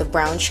the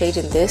brown shade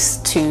in this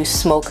to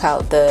smoke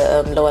out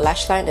the lower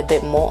lash line a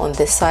bit more on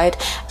this side,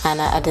 and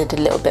I added a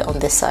little bit on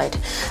this side.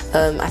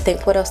 I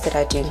think, what else did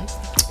I do?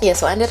 Yeah,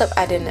 so I ended up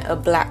adding a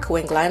black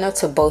wing liner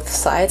to both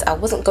sides. I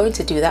wasn't going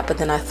to do that, but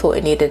then I thought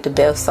it needed a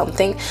bit of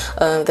something.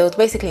 There was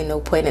basically no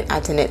point in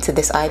adding it to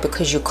this eye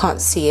because you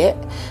can't see it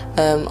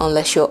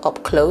unless you're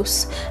up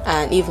close,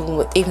 and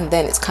even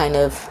then it's kind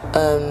of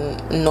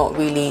not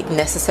really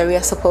necessary,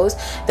 I suppose.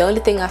 The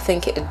only thing I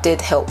think it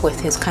did help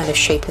with is kind of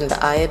shaping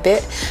the eye a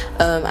bit,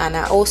 and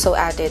I also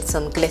added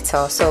some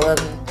glitter. So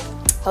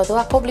although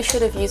I probably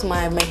should have used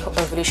my Makeup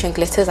Revolution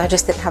glitters, I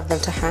just didn't have them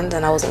to hand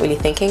and I wasn't really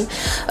thinking.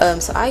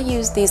 So I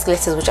used these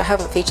glitters, which I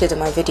haven't featured in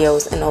my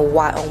videos in a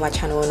while on my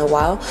channel in a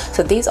while.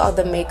 So these are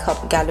the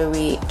Makeup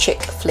Gallery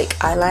Chick Flick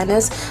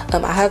eyeliners.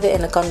 I have it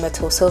in a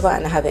gunmetal silver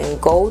and I have it in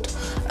gold.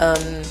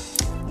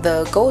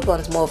 The gold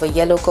one's more of a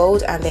yellow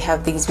gold, and they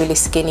have these really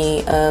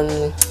skinny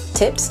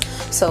tips.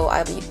 So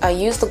I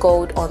used the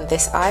gold on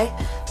this eye,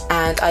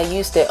 and I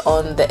used it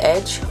on the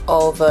edge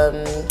of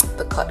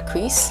the cut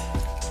crease.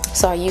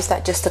 So I used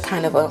that just to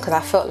kind of, because I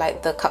felt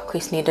like the cut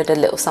crease needed a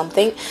little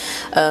something.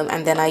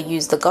 And then I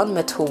used the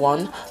gunmetal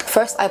one.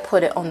 First I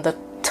put it on the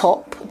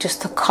top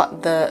just to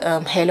cut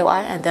the halo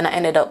eye, and then I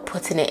ended up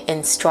putting it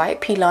in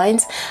stripy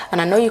lines,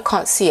 and I know you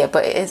can't see it,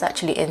 but it is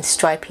actually in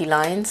stripy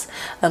lines.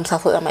 So I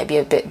thought that might be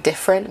a bit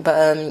different,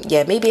 but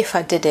yeah, maybe if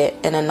I did it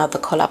in another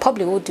color, I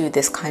probably will do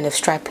this kind of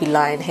stripy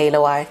line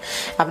halo eye.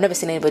 I've never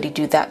seen anybody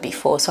do that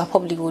before, so I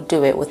probably will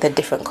do it with a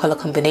different color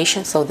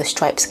combination so the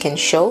stripes can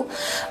show.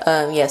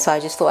 Yeah, so I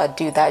just thought I'd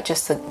do that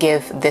just to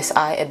give this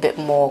eye a bit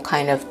more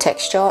kind of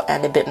texture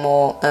and a bit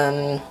more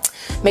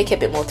make it a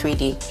bit more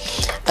 3D.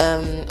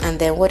 And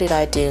then what did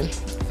I do?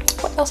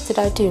 What else did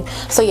I do?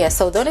 So yeah,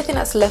 so the only thing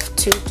that's left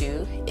to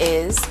do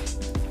is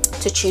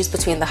to choose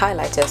between the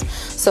highlighters.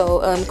 So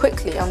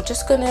quickly, I'm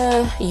just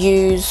gonna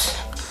use,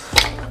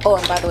 oh,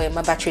 and by the way,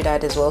 my battery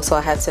died as well, so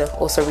I had to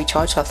also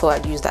recharge, so I thought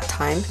I'd use that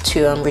time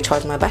to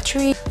recharge my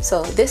battery.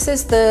 So this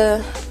is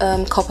the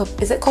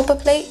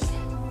Copperplate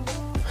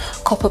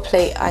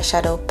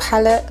eyeshadow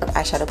palette,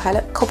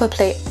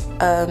 Copperplate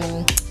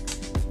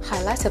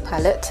highlighter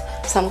palette.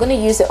 So I'm going to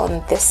use it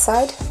on this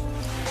side.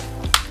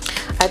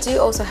 I do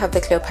also have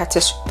the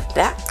Cleopatra's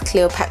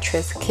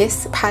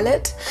Kiss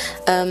palette.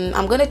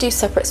 I'm going to do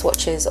separate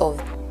swatches of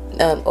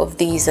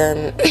these.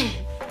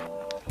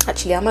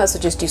 Actually, I might as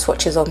well just do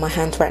swatches of my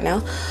hand right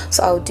now.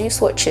 So I'll do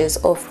swatches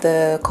of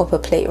the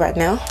Copperplate right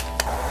now.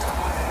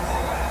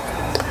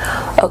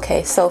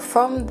 Okay, so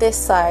from this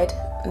side,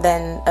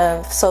 then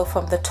so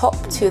from the top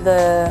to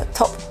the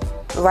top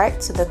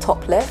right to the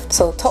top left,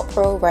 so top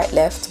row right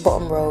left,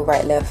 bottom row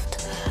right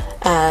left,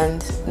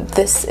 and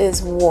this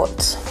is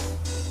what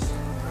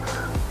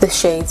the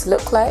shades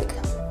look like.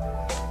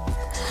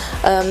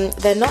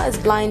 They're not as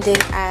blinding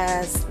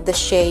as the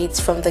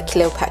shades from the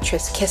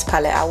Cleopatra's Kiss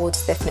palette, I would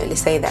definitely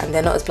say that, and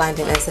they're not as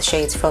blinding as the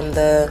shades from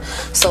the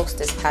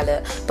Solstice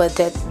palette, but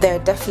they're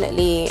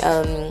definitely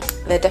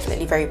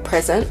very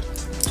present.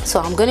 So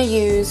I'm gonna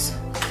use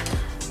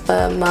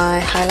my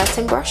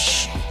highlighting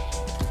brush.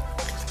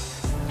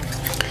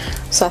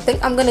 So I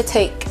think I'm gonna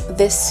take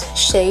this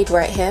shade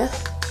right here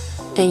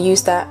and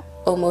use that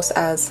almost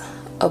as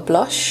a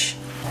blush.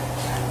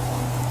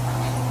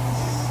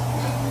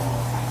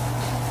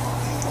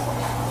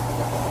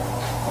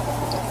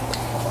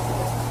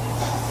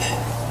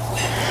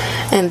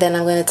 And then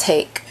I'm going to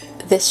take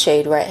this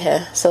shade right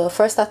here. So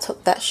first I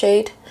took that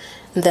shade,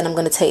 and then I'm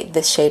going to take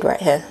this shade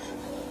right here.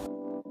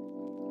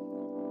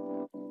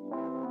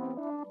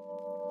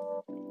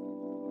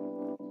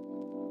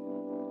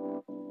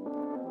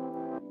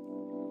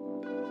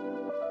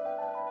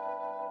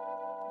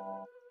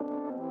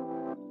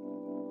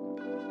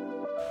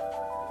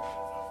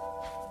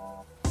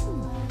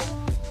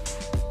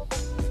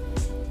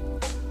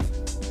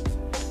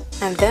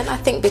 And then I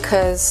think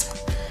because,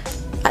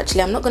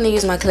 actually I'm not going to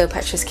use my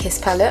Cleopatra's Kiss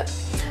palette.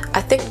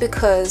 I think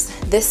because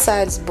this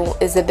side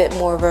is a bit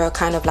more of a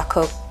kind of like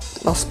a,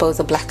 I suppose,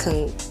 a black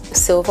and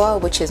silver,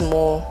 which is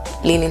more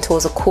leaning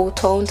towards a cool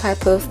tone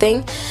type of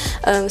thing.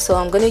 So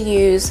I'm going to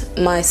use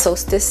my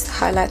Solstice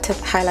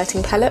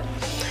highlighting palette.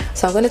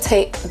 So I'm going to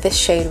take this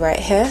shade right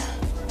here.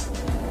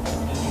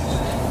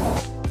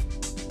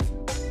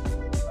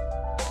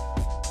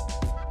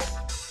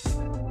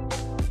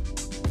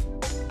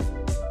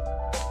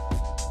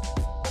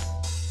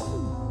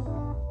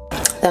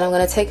 Then I'm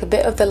going to take a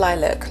bit of the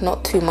lilac,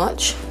 not too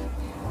much.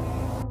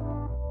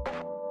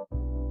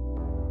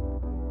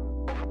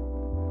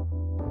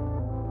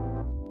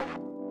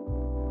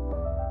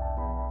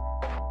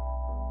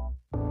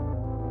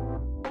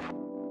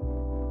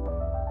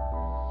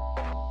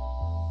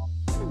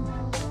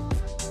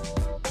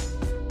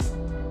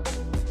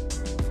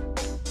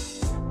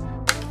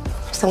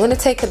 So I'm going to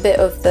take a bit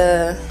of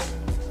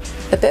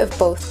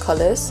both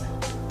colours,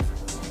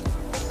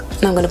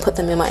 and I'm going to put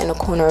them in my inner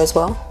corner as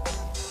well.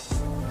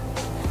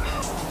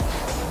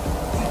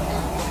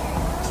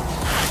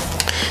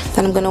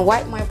 Then I'm going to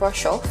wipe my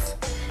brush off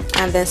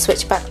and then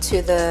switch back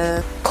to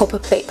the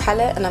Copperplate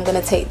palette, and I'm going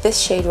to take this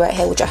shade right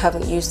here, which I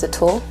haven't used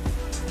at all.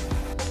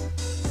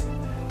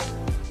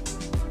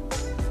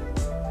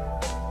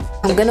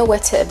 I'm going to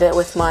wet it a bit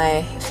with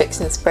my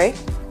fixing spray.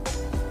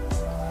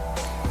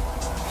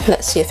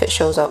 Let's see if it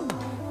shows up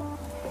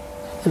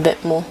a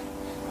bit more.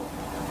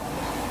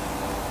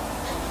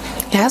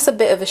 It has a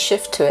bit of a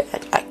shift to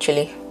it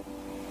actually.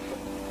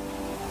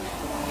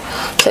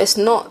 So it's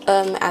not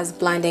as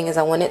blinding as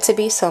I want it to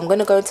be. So I'm going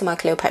to go into my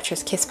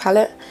Cleopatra's Kiss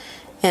palette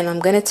and I'm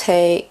going to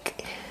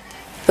take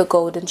the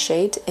golden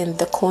shade in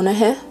the corner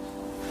here.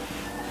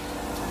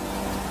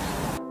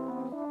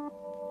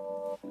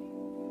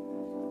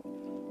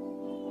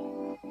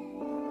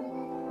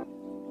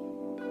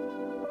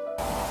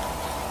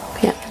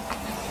 Yeah.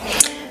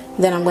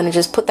 Then I'm going to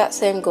just put that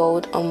same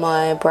gold on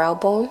my brow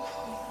bone.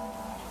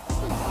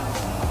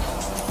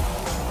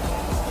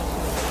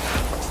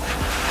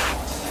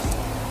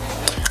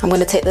 I'm going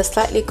to take the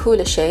slightly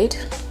cooler shade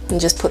and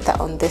just put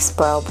that on this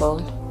brow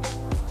bone.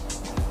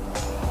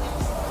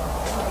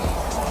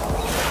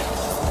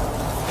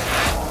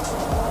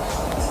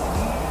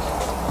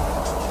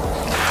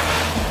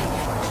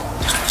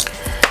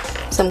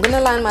 So I'm going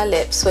to line my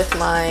lips with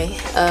my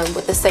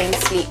with the same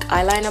sleek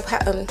eyeliner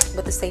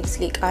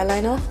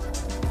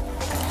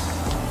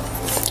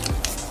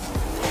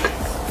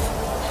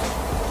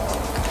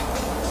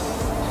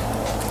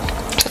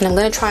And I'm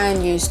going to try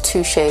and use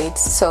two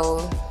shades.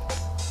 So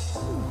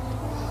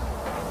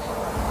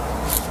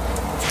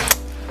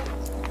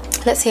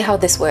let's see how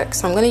this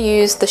works. I'm going to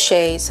use the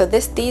shade. So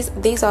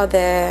these are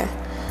their,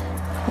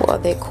 what are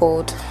they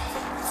called?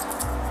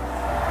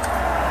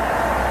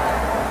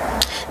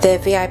 They're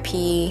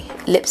VIP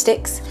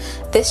lipsticks.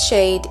 This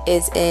shade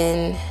is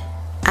in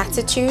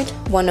Attitude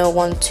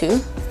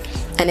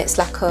 1012 and it's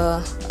like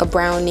a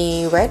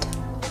brownie red.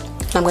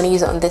 I'm going to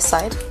use it on this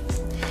side.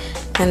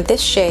 And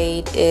this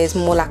shade is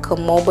more like a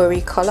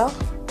mulberry color.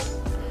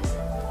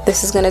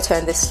 This is going to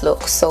turn this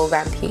look so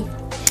vampy.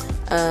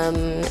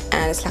 And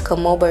it's like a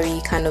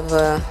mulberry, kind of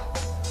a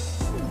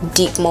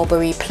deep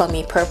mulberry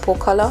plummy purple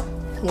color.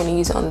 I'm going to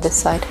use it on this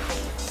side.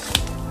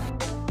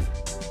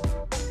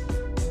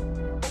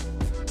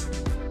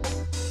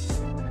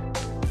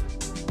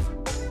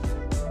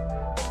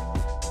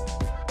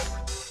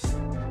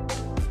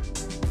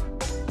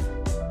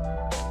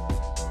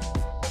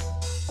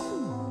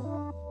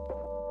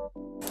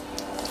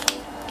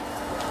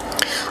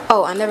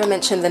 Oh, I never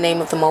mentioned the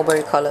name of the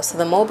mulberry color. So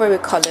the mulberry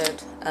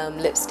colored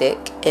lipstick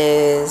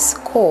is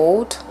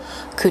called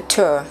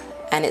Couture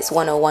and it's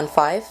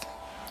 1015.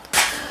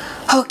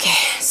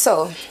 Okay,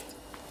 so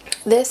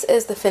this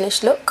is the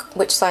finished look.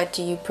 Which side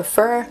do you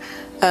prefer?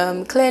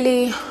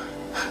 Clearly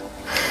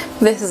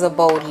this is a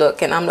bold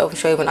look and I'm not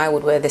sure even I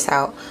would wear this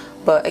out,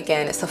 but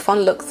again, it's a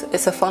fun look.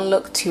 It's a fun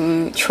look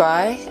to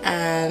try,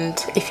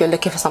 and if you're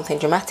looking for something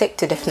dramatic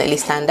to definitely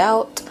stand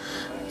out,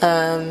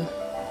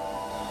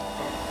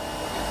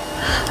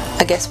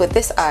 I guess with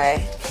this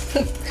eye,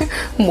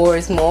 more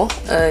is more.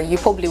 You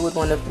probably would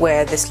want to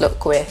wear this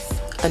look with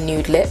a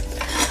nude lip,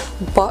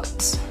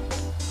 but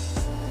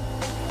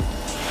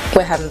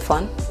we're having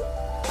fun.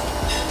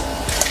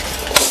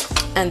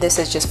 And this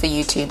is just for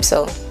YouTube,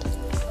 so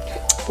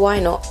why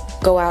not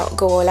go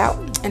all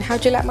out? And how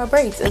do you like my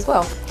braids as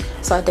well?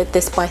 So I did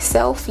this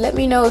myself. Let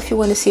me know if you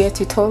want to see a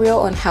tutorial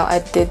on how I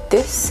did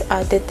this.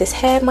 I did this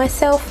hair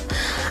myself.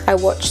 I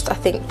watched, I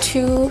think,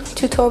 2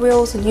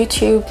 tutorials on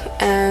YouTube,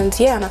 and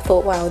yeah, and I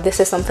thought, wow, this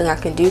is something I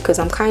can do because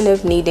I'm kind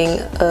of needing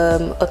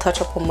a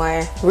touch up on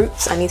my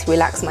roots. I need to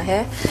relax my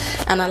hair,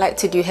 and I like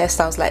to do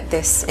hairstyles like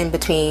this in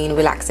between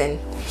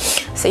relaxing.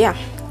 So yeah.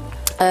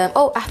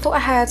 Oh, I thought I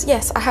had,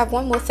 yes, I have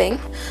one more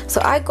thing.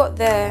 So I got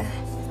their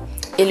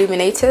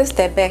illuminators,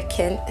 their bare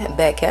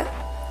care.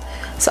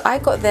 So I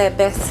got their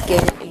Bare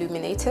Skin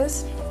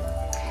illuminators,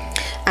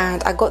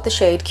 and I got the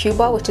shade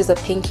Cuba, which is a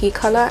pinky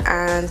color,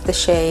 and the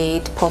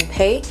shade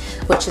Pompeii,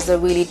 which is a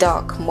really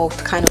dark mauve,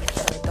 kind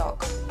of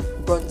dark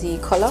bronzy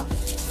color.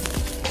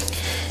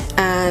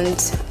 And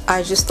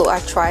I just thought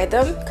I'd try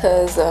them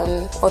because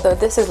although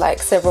this is like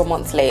several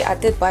months late, I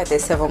did buy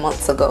this several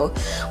months ago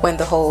when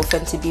the whole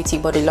Fenty Beauty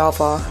Body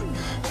Lava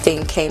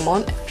thing came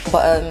on,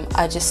 but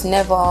I just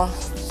never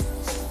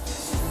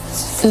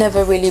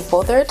really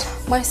bothered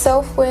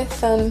myself with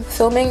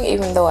filming,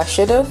 even though I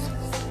should have.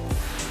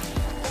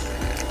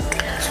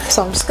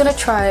 So I'm just gonna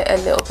try a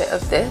little bit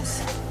of this.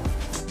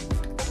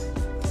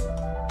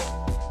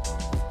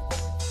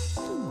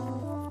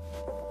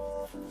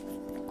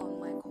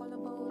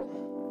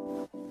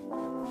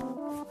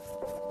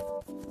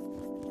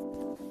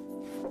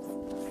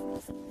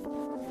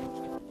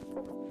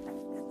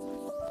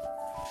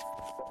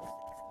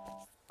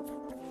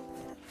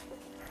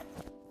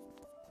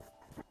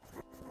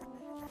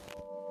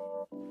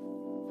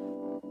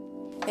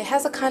 It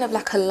has a kind of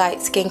like a light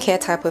skincare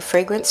type of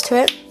fragrance to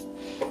it,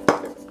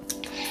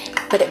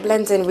 but it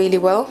blends in really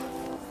well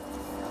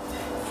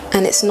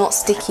and it's not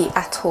sticky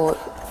at all.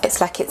 It's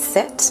like it's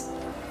set. So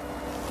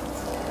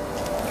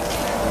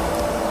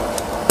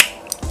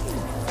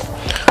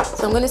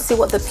I'm going to see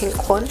what the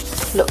pink one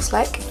looks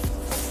like.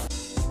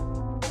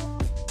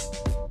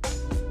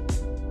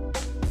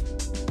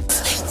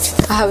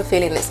 I have a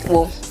feeling it's,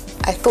 well,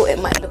 I thought it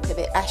might look a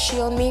bit ashy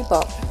on me,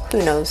 but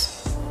who knows.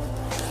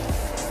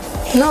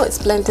 No, it's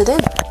blended in.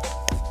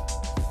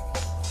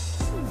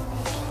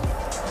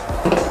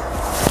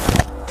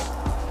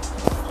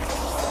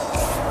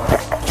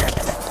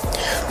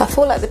 I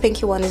feel like the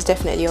pinky one is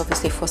definitely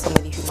obviously for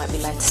somebody who might be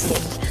light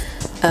skinned.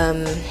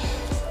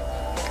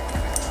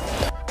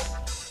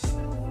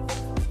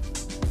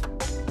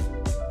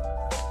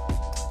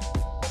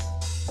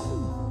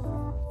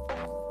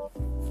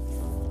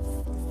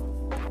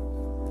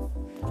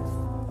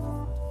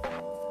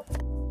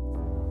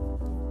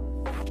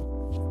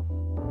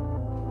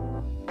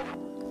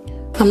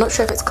 I'm not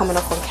sure if it's coming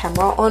off on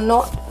camera or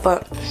not,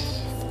 but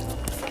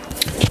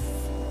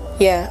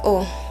yeah.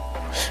 Oh,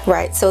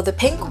 right, so the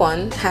pink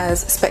one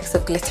has specks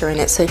of glitter in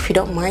it, so if you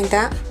don't mind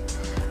that,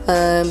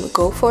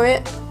 go for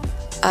it.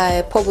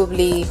 I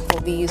probably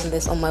will be using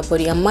this on my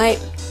body. I might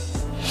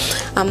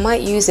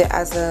use it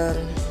as a,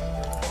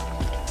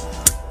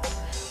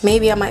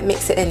 maybe I might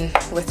mix it in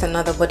with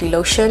another body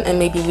lotion and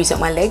maybe use it on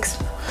my legs.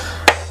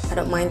 I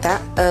don't mind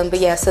that. But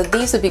yeah, so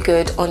these would be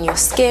good on your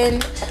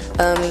skin.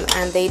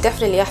 And they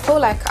definitely, I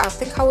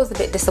think I was a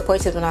bit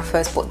disappointed when I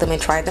first bought them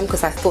and tried them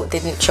because I thought they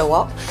didn't show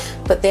up,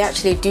 but they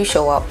actually do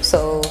show up.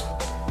 So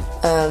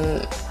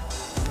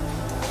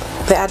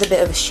they add a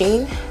bit of a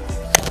sheen,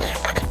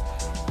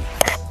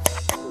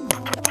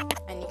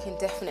 and you can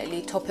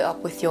definitely top it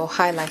up with your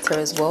highlighter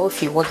as well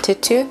if you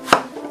wanted to.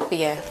 But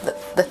yeah,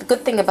 the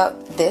good thing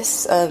about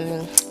this,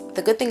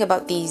 the good thing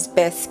about these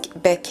Bare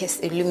Kiss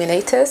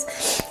illuminators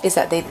is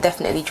that they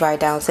definitely dry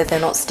down, so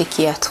they're not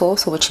sticky at all,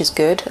 so which is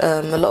good.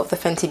 A lot of the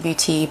Fenty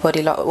Beauty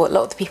Body Lava, well, a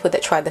lot of the people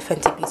that tried the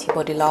Fenty Beauty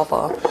Body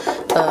Lava,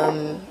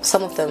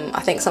 some of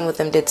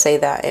them did say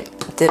that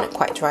it didn't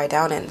quite dry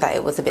down and that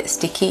it was a bit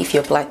sticky if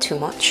you applied too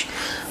much.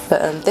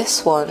 But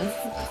this one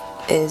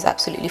is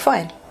absolutely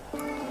fine.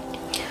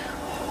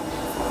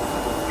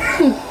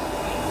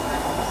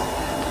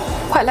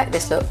 Quite like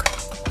this look.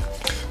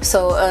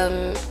 So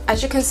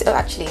as you can see,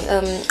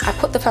 I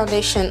put the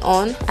foundation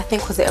on, I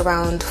think was it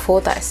around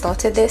 4 that I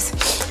started this,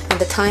 and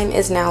the time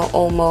is now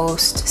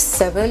almost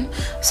 7,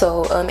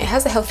 so it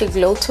has a healthy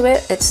glow to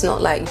it. It's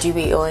not like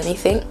dewy or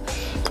anything,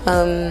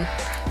 and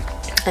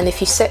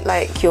if you set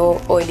like your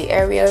oily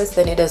areas,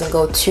 then it doesn't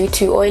go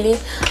too oily.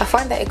 I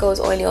find that it goes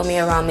oily on me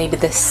around maybe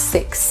the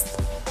 6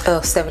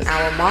 or 7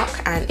 hour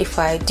mark, and if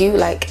I do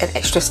like an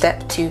extra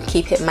step to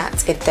keep it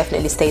matte, it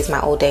definitely stays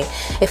matte all day.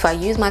 If I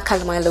use my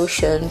calamine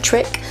lotion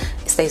trick,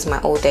 it stays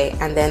matte all day.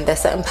 And then there's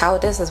certain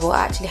powders as well.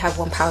 I actually have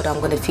one powder I'm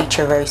going to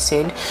feature very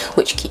soon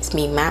which keeps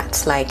me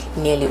matte like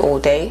nearly all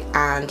day.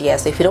 And yeah,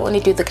 so if you don't want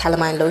to do the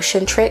calamine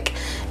lotion trick,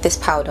 this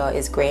powder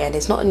is great, and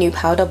it's not a new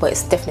powder, but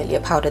it's definitely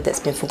a powder that's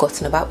been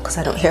forgotten about because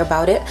I don't hear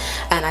about it,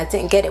 and I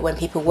didn't get it when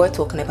people were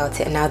talking about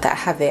it, and now that I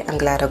have it, I'm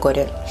glad I got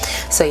it.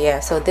 So yeah,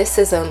 so this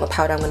is a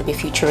powder I'm going to be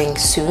featuring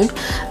soon.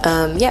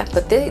 Yeah,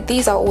 but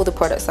these are all the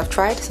products I've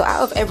tried. So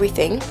out of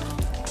everything,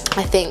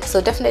 I think,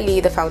 so definitely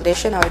the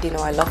foundation, I already know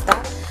I love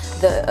that.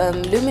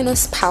 The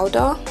Luminous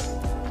powder,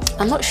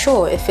 I'm not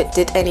sure if it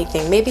did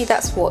anything. Maybe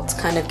that's what's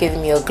kind of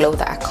giving me a glow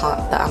that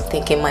I'm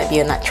thinking might be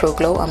a natural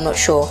glow. I'm not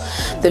sure.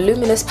 The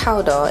Luminous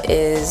powder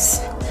is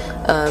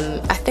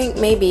I think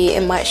maybe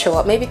it might show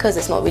up, maybe because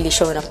it's not really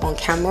showing up on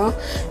camera.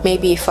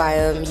 Maybe if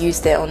I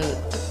used it on,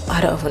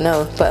 I don't even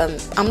know, but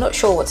I'm not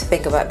sure what to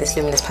think about this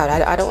Luminous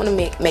powder. I don't want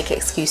to make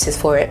excuses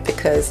for it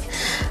because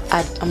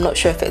I'm not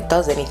sure if it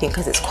does anything,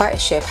 because it's quite a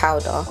sheer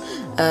powder.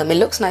 It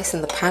looks nice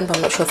in the pan, but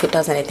I'm not sure if it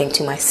does anything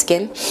to my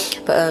skin.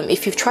 But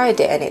if you've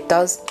tried it and it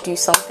does do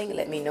something,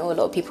 let me know. A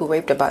lot of people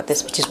raved about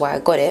this, which is why I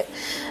got it.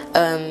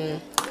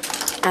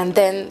 And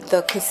then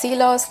the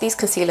concealers, these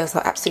concealers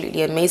are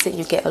absolutely amazing.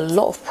 You get a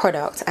lot of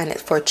product and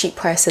it's for a cheap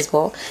price as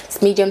well.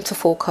 It's medium to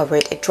full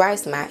coverage, it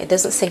dries matte, it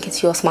doesn't sink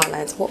into your smile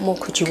lines. What more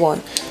could you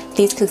want?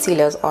 These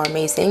concealers are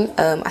amazing.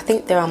 I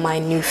think they are my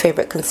new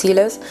favorite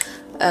concealers.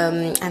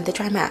 And they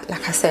dry matte,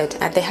 like I said,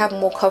 and they have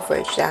more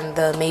coverage than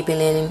the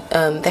Maybelline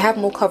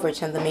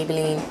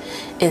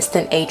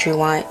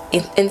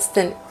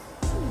Instant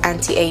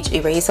Anti-Age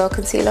Eraser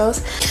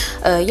concealers.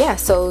 Yeah,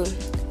 so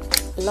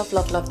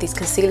love these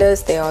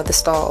concealers. They are the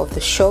star of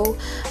the show.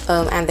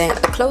 And then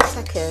a close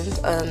second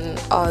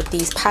are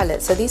these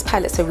palettes. So these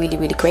palettes are really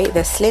great.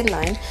 They're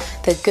slimline,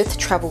 they're good to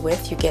travel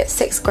with. You get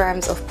 6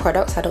 grams of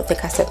products. I don't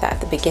think I said that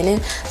at the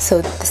beginning.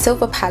 So the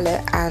silver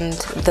palette and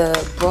the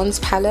bronze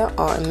palette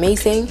are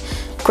amazing.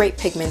 Great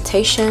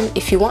pigmentation.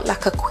 If you want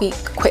like a quick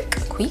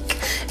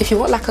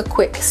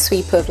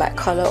sweep of like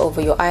color over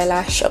your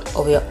eyelash,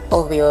 over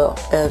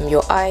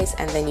your eyes,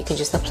 and then you can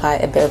just apply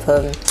a bit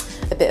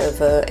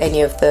of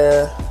any of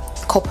the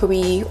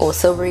coppery or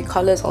silvery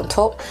colors on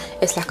top.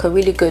 It's like a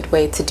really good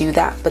way to do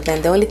that. But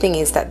then the only thing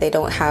is that they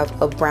don't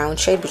have a brown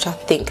shade, which I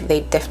think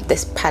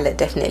this palette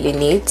definitely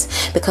needs,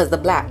 because the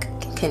black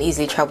can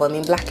easily travel. I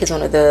mean, black is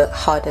one of the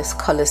hardest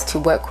colors to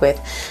work with,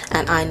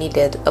 and I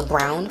needed a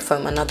brown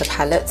from another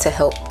palette to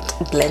help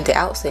blend it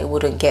out so it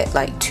wouldn't get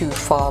like too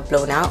far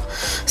blown out.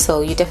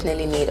 So you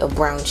definitely need a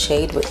brown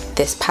shade with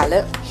this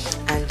palette,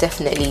 and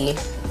definitely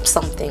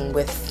something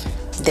with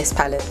this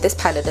palette. This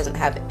palette doesn't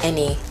have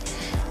any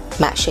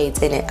matte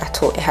shades in it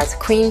at all. It has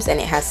creams and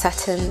it has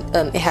satin,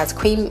 it has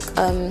cream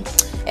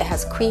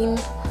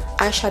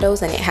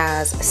eyeshadows, and it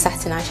has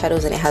satin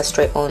eyeshadows, and it has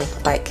straight on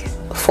like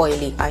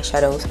foily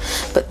eyeshadows.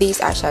 But these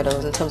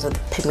eyeshadows, in terms of the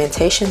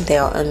pigmentation, they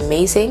are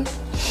amazing.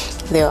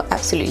 They are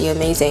absolutely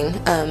amazing.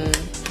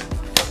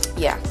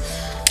 Yeah,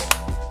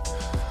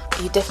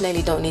 you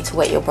definitely don't need to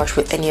wet your brush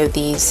with any of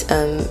these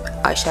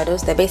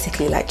eyeshadows. They're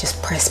basically like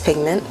just pressed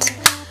pigment.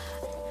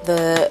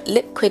 The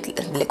liquid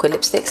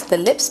lipsticks, the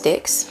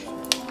lipsticks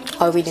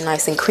are really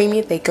nice and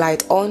creamy. They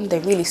glide on, they're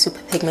really super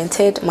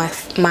pigmented. My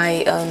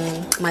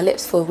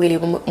lips feel really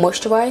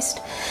moisturized,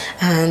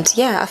 and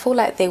yeah, I feel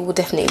like they will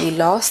definitely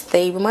last.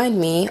 They remind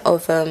me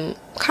of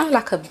kind of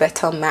like a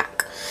better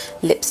MAC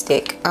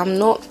lipstick. I'm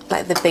not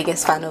like the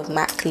biggest fan of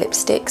MAC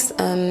lipsticks.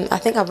 I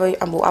think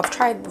I've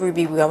tried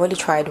Ruby Woo. I've only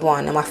tried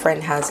one, and my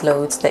friend has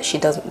loads that she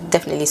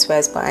definitely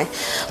swears by,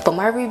 but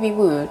my Ruby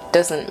Woo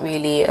doesn't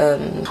really,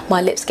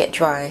 my lips get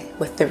dry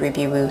with the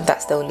Ruby Woo.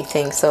 That's the only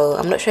thing. So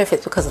I'm not sure if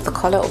it's because of the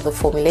color or the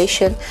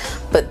formulation,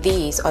 but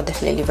these are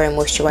definitely very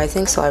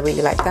moisturizing, so I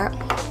really like that.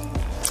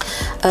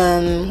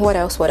 What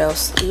else?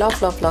 Love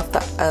the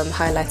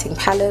highlighting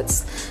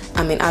palettes.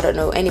 I mean, I don't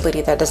know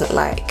anybody that doesn't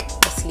like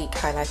a sleek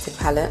highlighting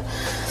palette.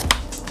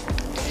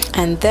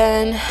 And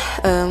then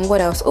what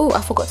else? Oh,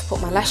 I forgot to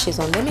put my lashes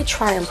on. Let me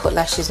try and put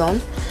lashes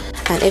on,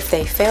 and if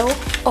they fail,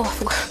 oh, I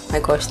forgot. Oh my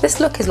gosh, this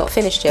look is not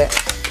finished yet.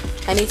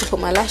 I need to put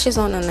my lashes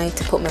on, and I need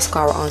to put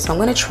mascara on. So I'm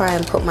going to try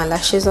and put my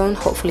lashes on.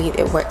 Hopefully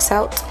it works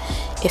out.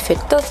 If it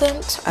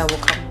doesn't, I will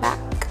come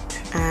back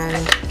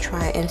and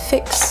try and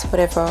fix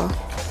whatever.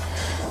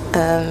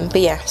 But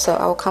yeah, so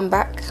I'll come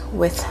back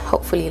with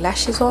hopefully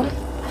lashes on.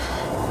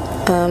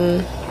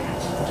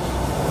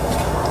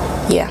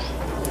 Yeah.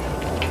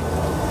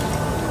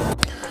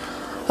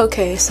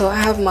 Okay, so I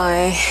have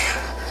my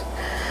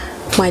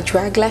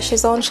drag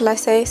lashes on, shall I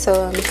say.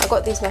 So I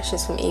got these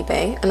lashes from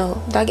eBay.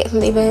 No, did I get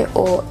them from eBay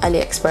or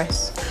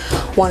AliExpress?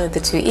 One of the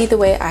two. Either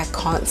way, I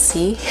can't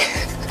see.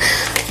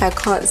 I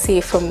can't see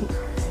from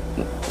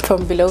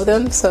below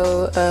them.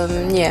 So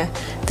yeah,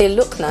 they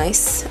look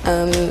nice,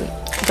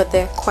 but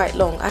they're quite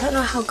long. I don't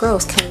know how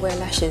girls can wear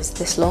lashes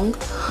this long.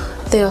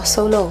 They are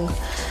so long.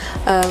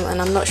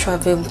 And I'm not sure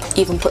I've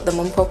even put them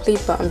on properly,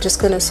 but I'm just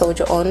gonna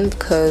soldier on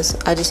because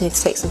I just need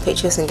to take some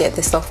pictures and get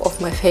this stuff off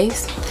my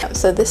face.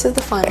 So this is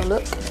the final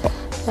look.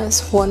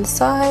 That's one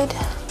side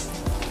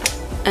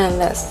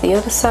and that's the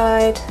other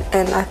side,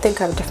 and I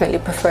think I would definitely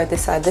prefer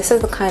this side. This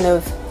is the kind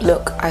of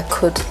look I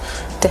could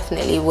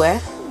definitely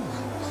wear.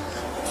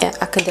 Yeah,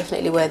 I can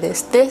definitely wear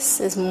this. This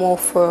is more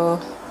for,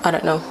 I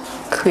don't know,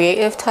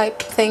 creative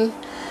type thing.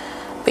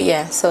 But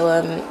yeah, so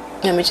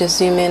let me just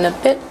zoom in a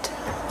bit.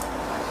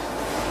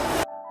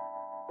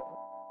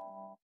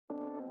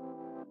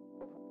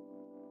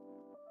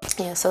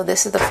 Yeah, so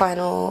this is the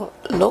final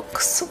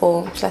looks,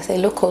 or should I say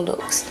look or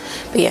looks?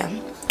 But yeah,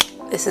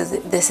 this is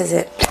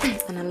it.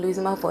 And I'm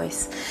losing my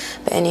voice.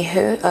 But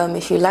anywho,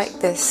 if you like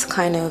this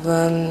kind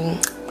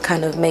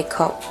of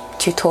makeup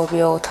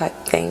tutorial type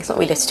thing, it's not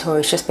really a tutorial,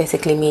 it's just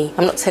basically me.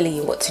 I'm not telling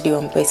you what to do,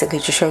 I'm basically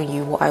just showing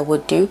you what I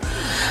would do,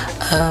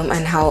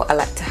 and how I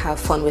like to have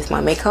fun with my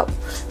makeup.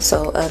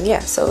 So yeah,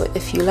 so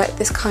if you like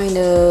this kind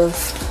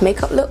of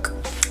makeup look,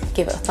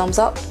 give it a thumbs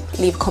up,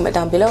 leave a comment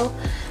down below,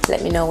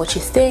 let me know what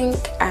you think,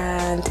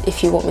 and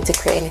if you want me to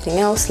create anything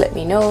else, let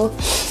me know,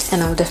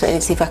 and I'll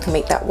definitely see if I can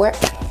make that work.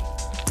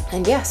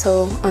 And yeah,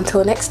 so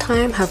until next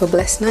time, have a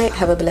blessed night,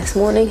 have a blessed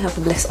morning, have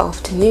a blessed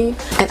afternoon,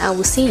 and I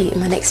will see you in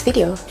my next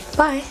video.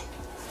 Bye.